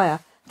science higher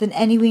than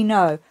any we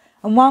know,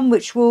 and one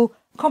which will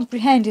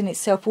comprehend in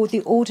itself all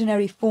the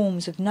ordinary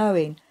forms of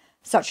knowing,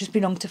 such as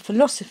belong to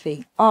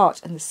philosophy,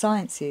 art and the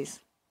sciences.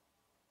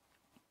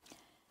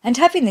 And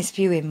having this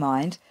view in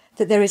mind,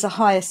 that there is a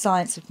higher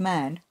science of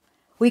man,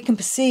 we can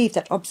perceive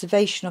that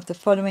observation of the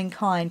following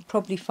kind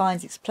probably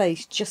finds its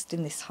place just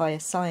in this higher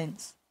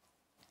science.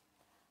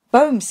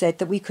 Bohm said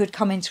that we could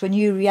come into a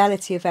new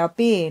reality of our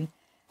being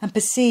and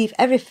perceive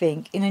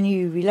everything in a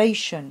new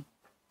relation.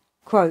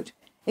 Quote,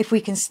 if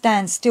we can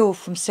stand still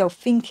from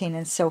self-thinking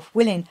and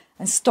self-willing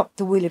and stop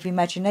the wheel of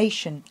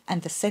imagination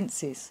and the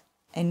senses.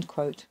 End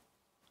quote.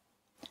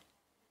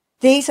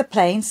 These are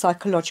plain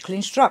psychological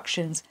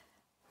instructions,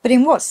 but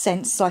in what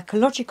sense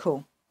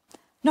psychological?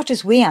 Not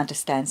as we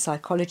understand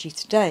psychology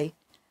today.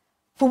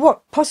 For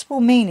what possible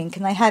meaning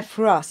can they have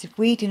for us if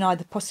we deny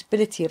the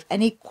possibility of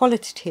any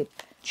qualitative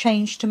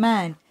change to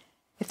man?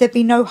 If there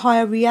be no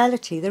higher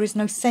reality, there is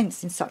no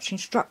sense in such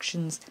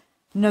instructions,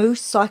 no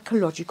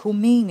psychological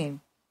meaning.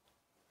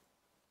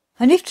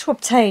 And if to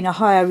obtain a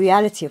higher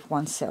reality of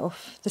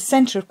oneself, the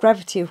centre of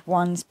gravity of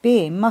one's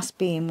being must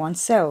be in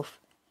oneself,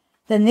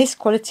 then this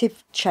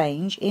qualitative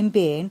change in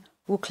being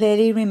will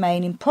clearly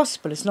remain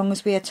impossible as long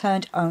as we are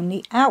turned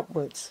only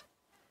outwards.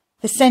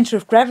 The centre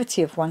of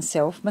gravity of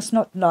oneself must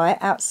not lie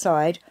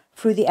outside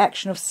through the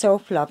action of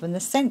self-love and the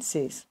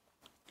senses.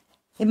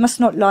 It must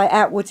not lie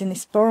outwards in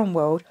this foreign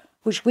world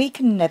which we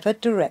can never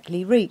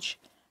directly reach,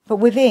 but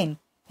within,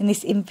 in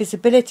this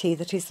invisibility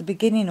that is the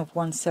beginning of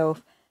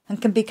oneself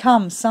and can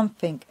become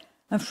something,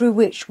 and through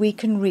which we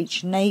can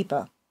reach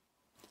neighbour.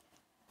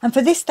 And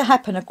for this to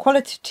happen, a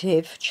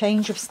qualitative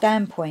change of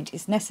standpoint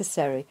is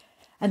necessary,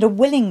 and a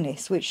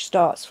willingness which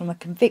starts from a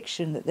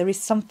conviction that there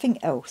is something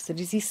else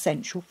that is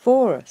essential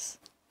for us.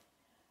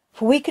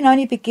 For we can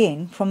only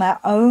begin from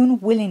our own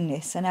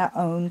willingness and our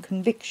own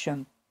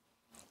conviction.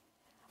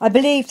 I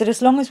believe that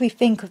as long as we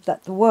think of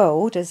that the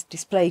world, as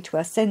displayed to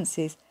our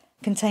senses,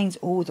 contains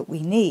all that we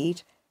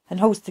need and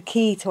holds the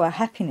key to our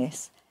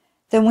happiness,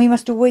 then we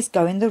must always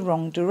go in the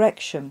wrong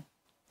direction.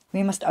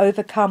 We must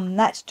overcome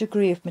that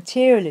degree of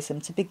materialism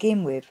to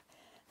begin with,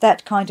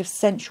 that kind of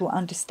sensual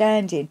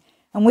understanding,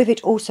 and with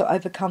it also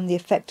overcome the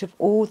effect of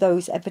all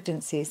those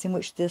evidences in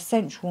which the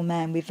sensual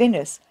man within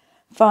us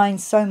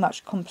finds so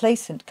much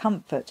complacent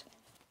comfort,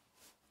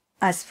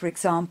 as for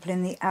example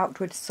in the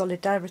outward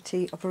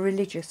solidarity of a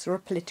religious or a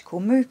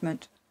political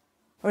movement,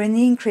 or in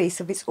the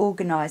increase of its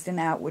organised and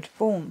outward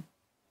form.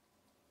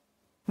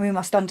 We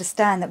must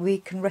understand that we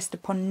can rest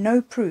upon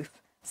no proof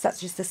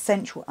such as the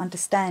sensual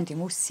understanding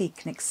will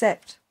seek and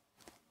accept.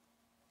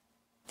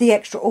 The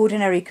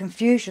extraordinary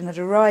confusion that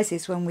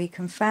arises when we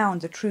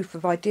confound the truth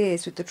of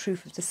ideas with the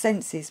truth of the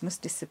senses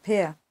must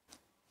disappear.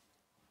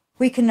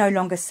 We can no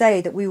longer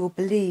say that we will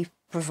believe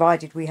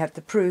provided we have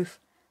the proof,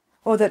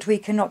 or that we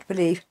cannot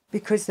believe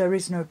because there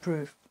is no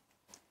proof.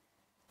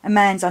 A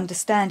man's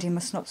understanding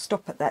must not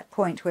stop at that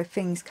point where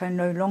things can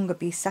no longer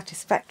be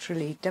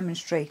satisfactorily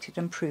demonstrated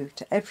and proved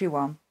to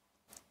everyone.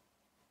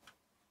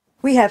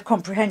 We have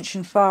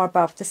comprehension far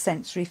above the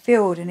sensory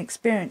field and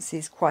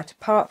experiences quite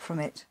apart from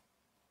it.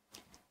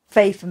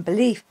 Faith and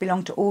belief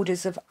belong to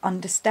orders of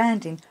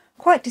understanding,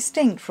 quite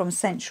distinct from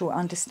sensual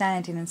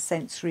understanding and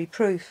sensory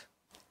proof.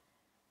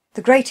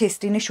 The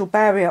greatest initial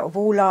barrier of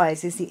all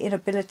lies is the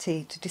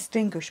inability to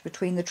distinguish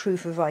between the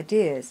truth of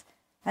ideas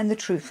and the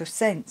truth of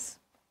sense.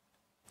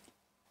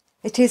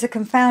 It is a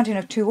confounding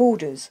of two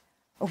orders,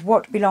 of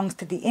what belongs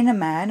to the inner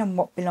man and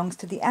what belongs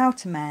to the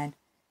outer man,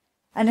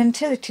 and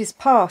until it is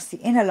past, the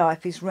inner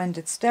life is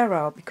rendered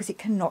sterile because it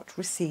cannot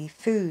receive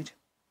food.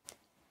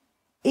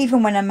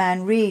 Even when a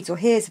man reads or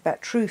hears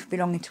about truth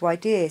belonging to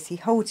ideas, he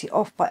holds it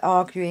off by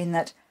arguing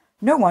that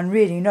no one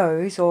really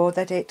knows or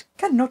that it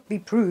cannot be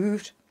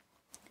proved.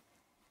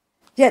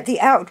 Yet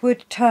the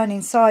outward turn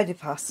inside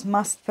of us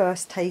must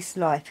first taste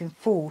life in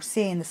full,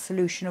 seeing the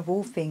solution of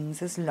all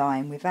things as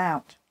lying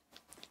without.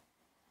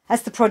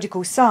 As the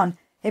prodigal son,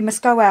 it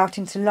must go out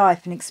into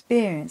life and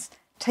experience,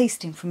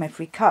 tasting from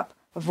every cup,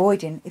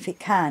 avoiding, if it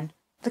can,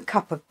 the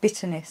cup of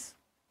bitterness.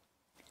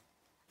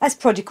 As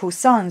prodigal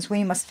sons,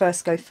 we must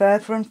first go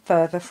further and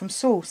further from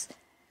source,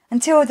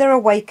 until there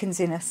awakens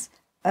in us,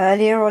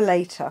 earlier or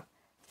later,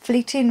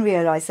 fleeting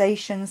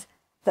realizations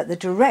that the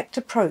direct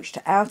approach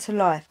to outer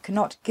life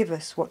cannot give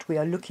us what we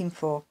are looking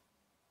for.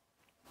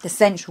 The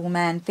sensual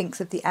man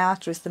thinks of the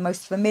outer as the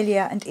most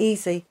familiar and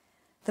easy,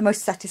 the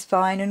most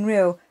satisfying and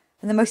real,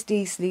 and the most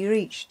easily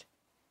reached.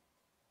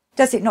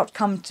 Does it not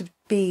come to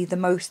be the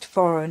most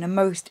foreign and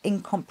most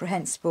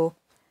incomprehensible,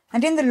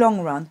 and in the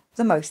long run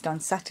the most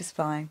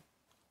unsatisfying?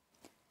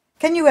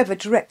 Can you ever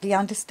directly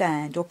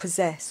understand or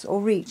possess or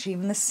reach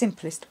even the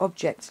simplest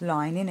object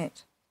lying in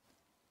it?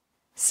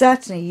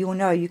 Certainly you will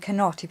know you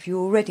cannot if you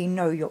already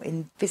know your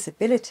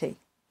invisibility.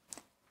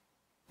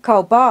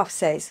 Karl Barth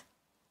says,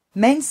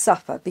 "Men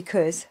suffer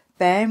because,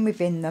 bearing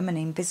within them an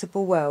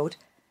invisible world,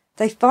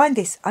 they find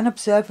this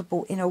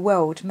unobservable inner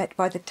world met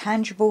by the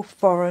tangible,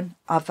 foreign,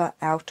 other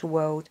outer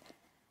world,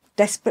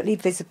 desperately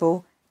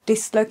visible,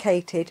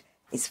 dislocated,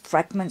 its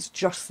fragments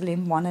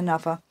jostling one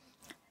another,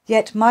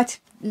 yet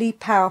mightily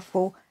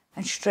powerful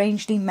and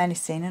strangely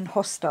menacing and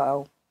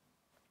hostile."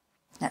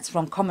 That's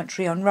from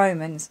Commentary on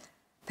Romans,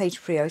 page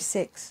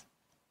 306.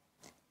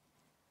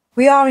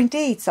 We are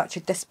indeed such a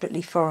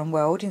desperately foreign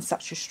world in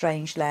such a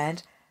strange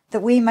land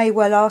that we may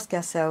well ask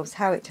ourselves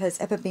how it has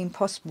ever been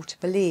possible to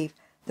believe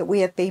that we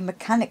have been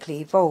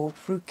mechanically evolved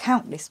through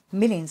countless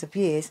millions of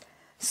years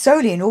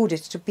solely in order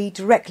to be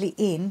directly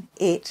in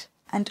it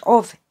and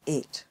of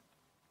it.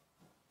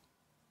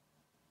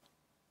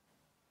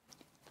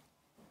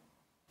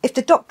 If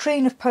the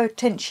doctrine of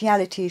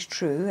potentiality is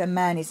true and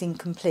man is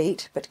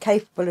incomplete but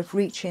capable of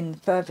reaching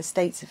further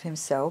states of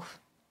himself,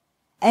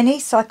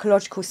 any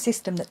psychological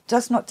system that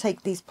does not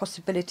take these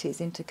possibilities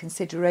into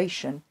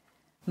consideration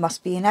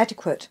must be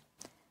inadequate.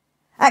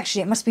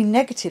 Actually, it must be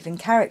negative in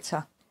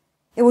character.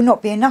 It will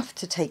not be enough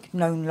to take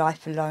known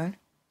life alone.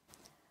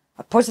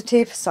 A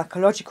positive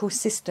psychological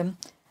system,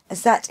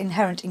 as that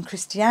inherent in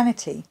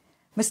Christianity,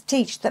 must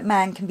teach that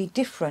man can be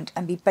different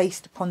and be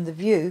based upon the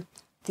view,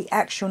 the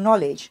actual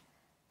knowledge,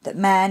 that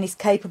man is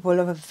capable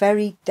of a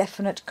very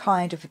definite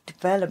kind of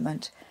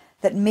development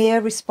that mere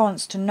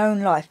response to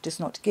known life does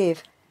not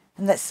give,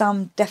 and that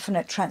some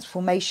definite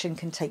transformation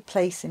can take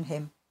place in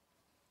him.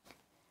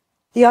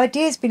 The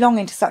ideas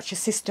belonging to such a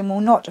system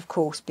will not, of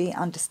course, be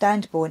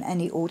understandable in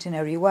any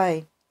ordinary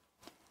way.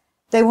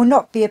 They will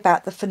not be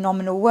about the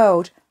phenomenal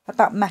world,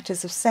 about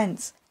matters of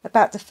sense,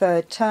 about the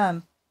third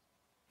term.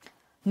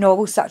 Nor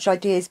will such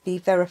ideas be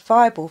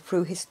verifiable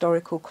through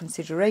historical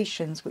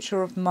considerations which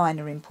are of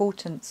minor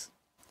importance.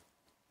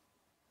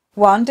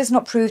 One does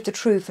not prove the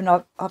truth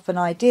of an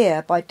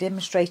idea by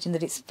demonstrating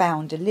that its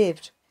founder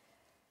lived.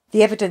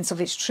 The evidence of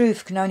its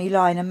truth can only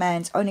lie in a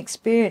man's own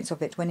experience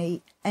of it when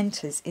he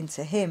enters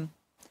into him.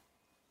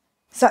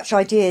 Such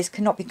ideas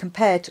cannot be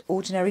compared to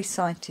ordinary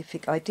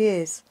scientific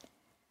ideas.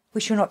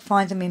 We shall not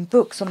find them in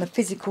books on the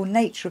physical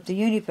nature of the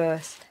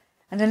universe,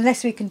 and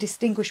unless we can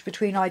distinguish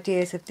between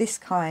ideas of this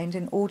kind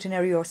and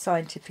ordinary or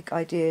scientific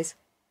ideas,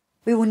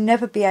 we will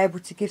never be able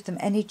to give them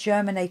any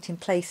germinating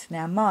place in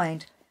our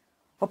mind,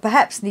 or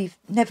perhaps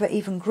never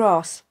even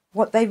grasp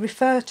what they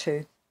refer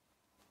to.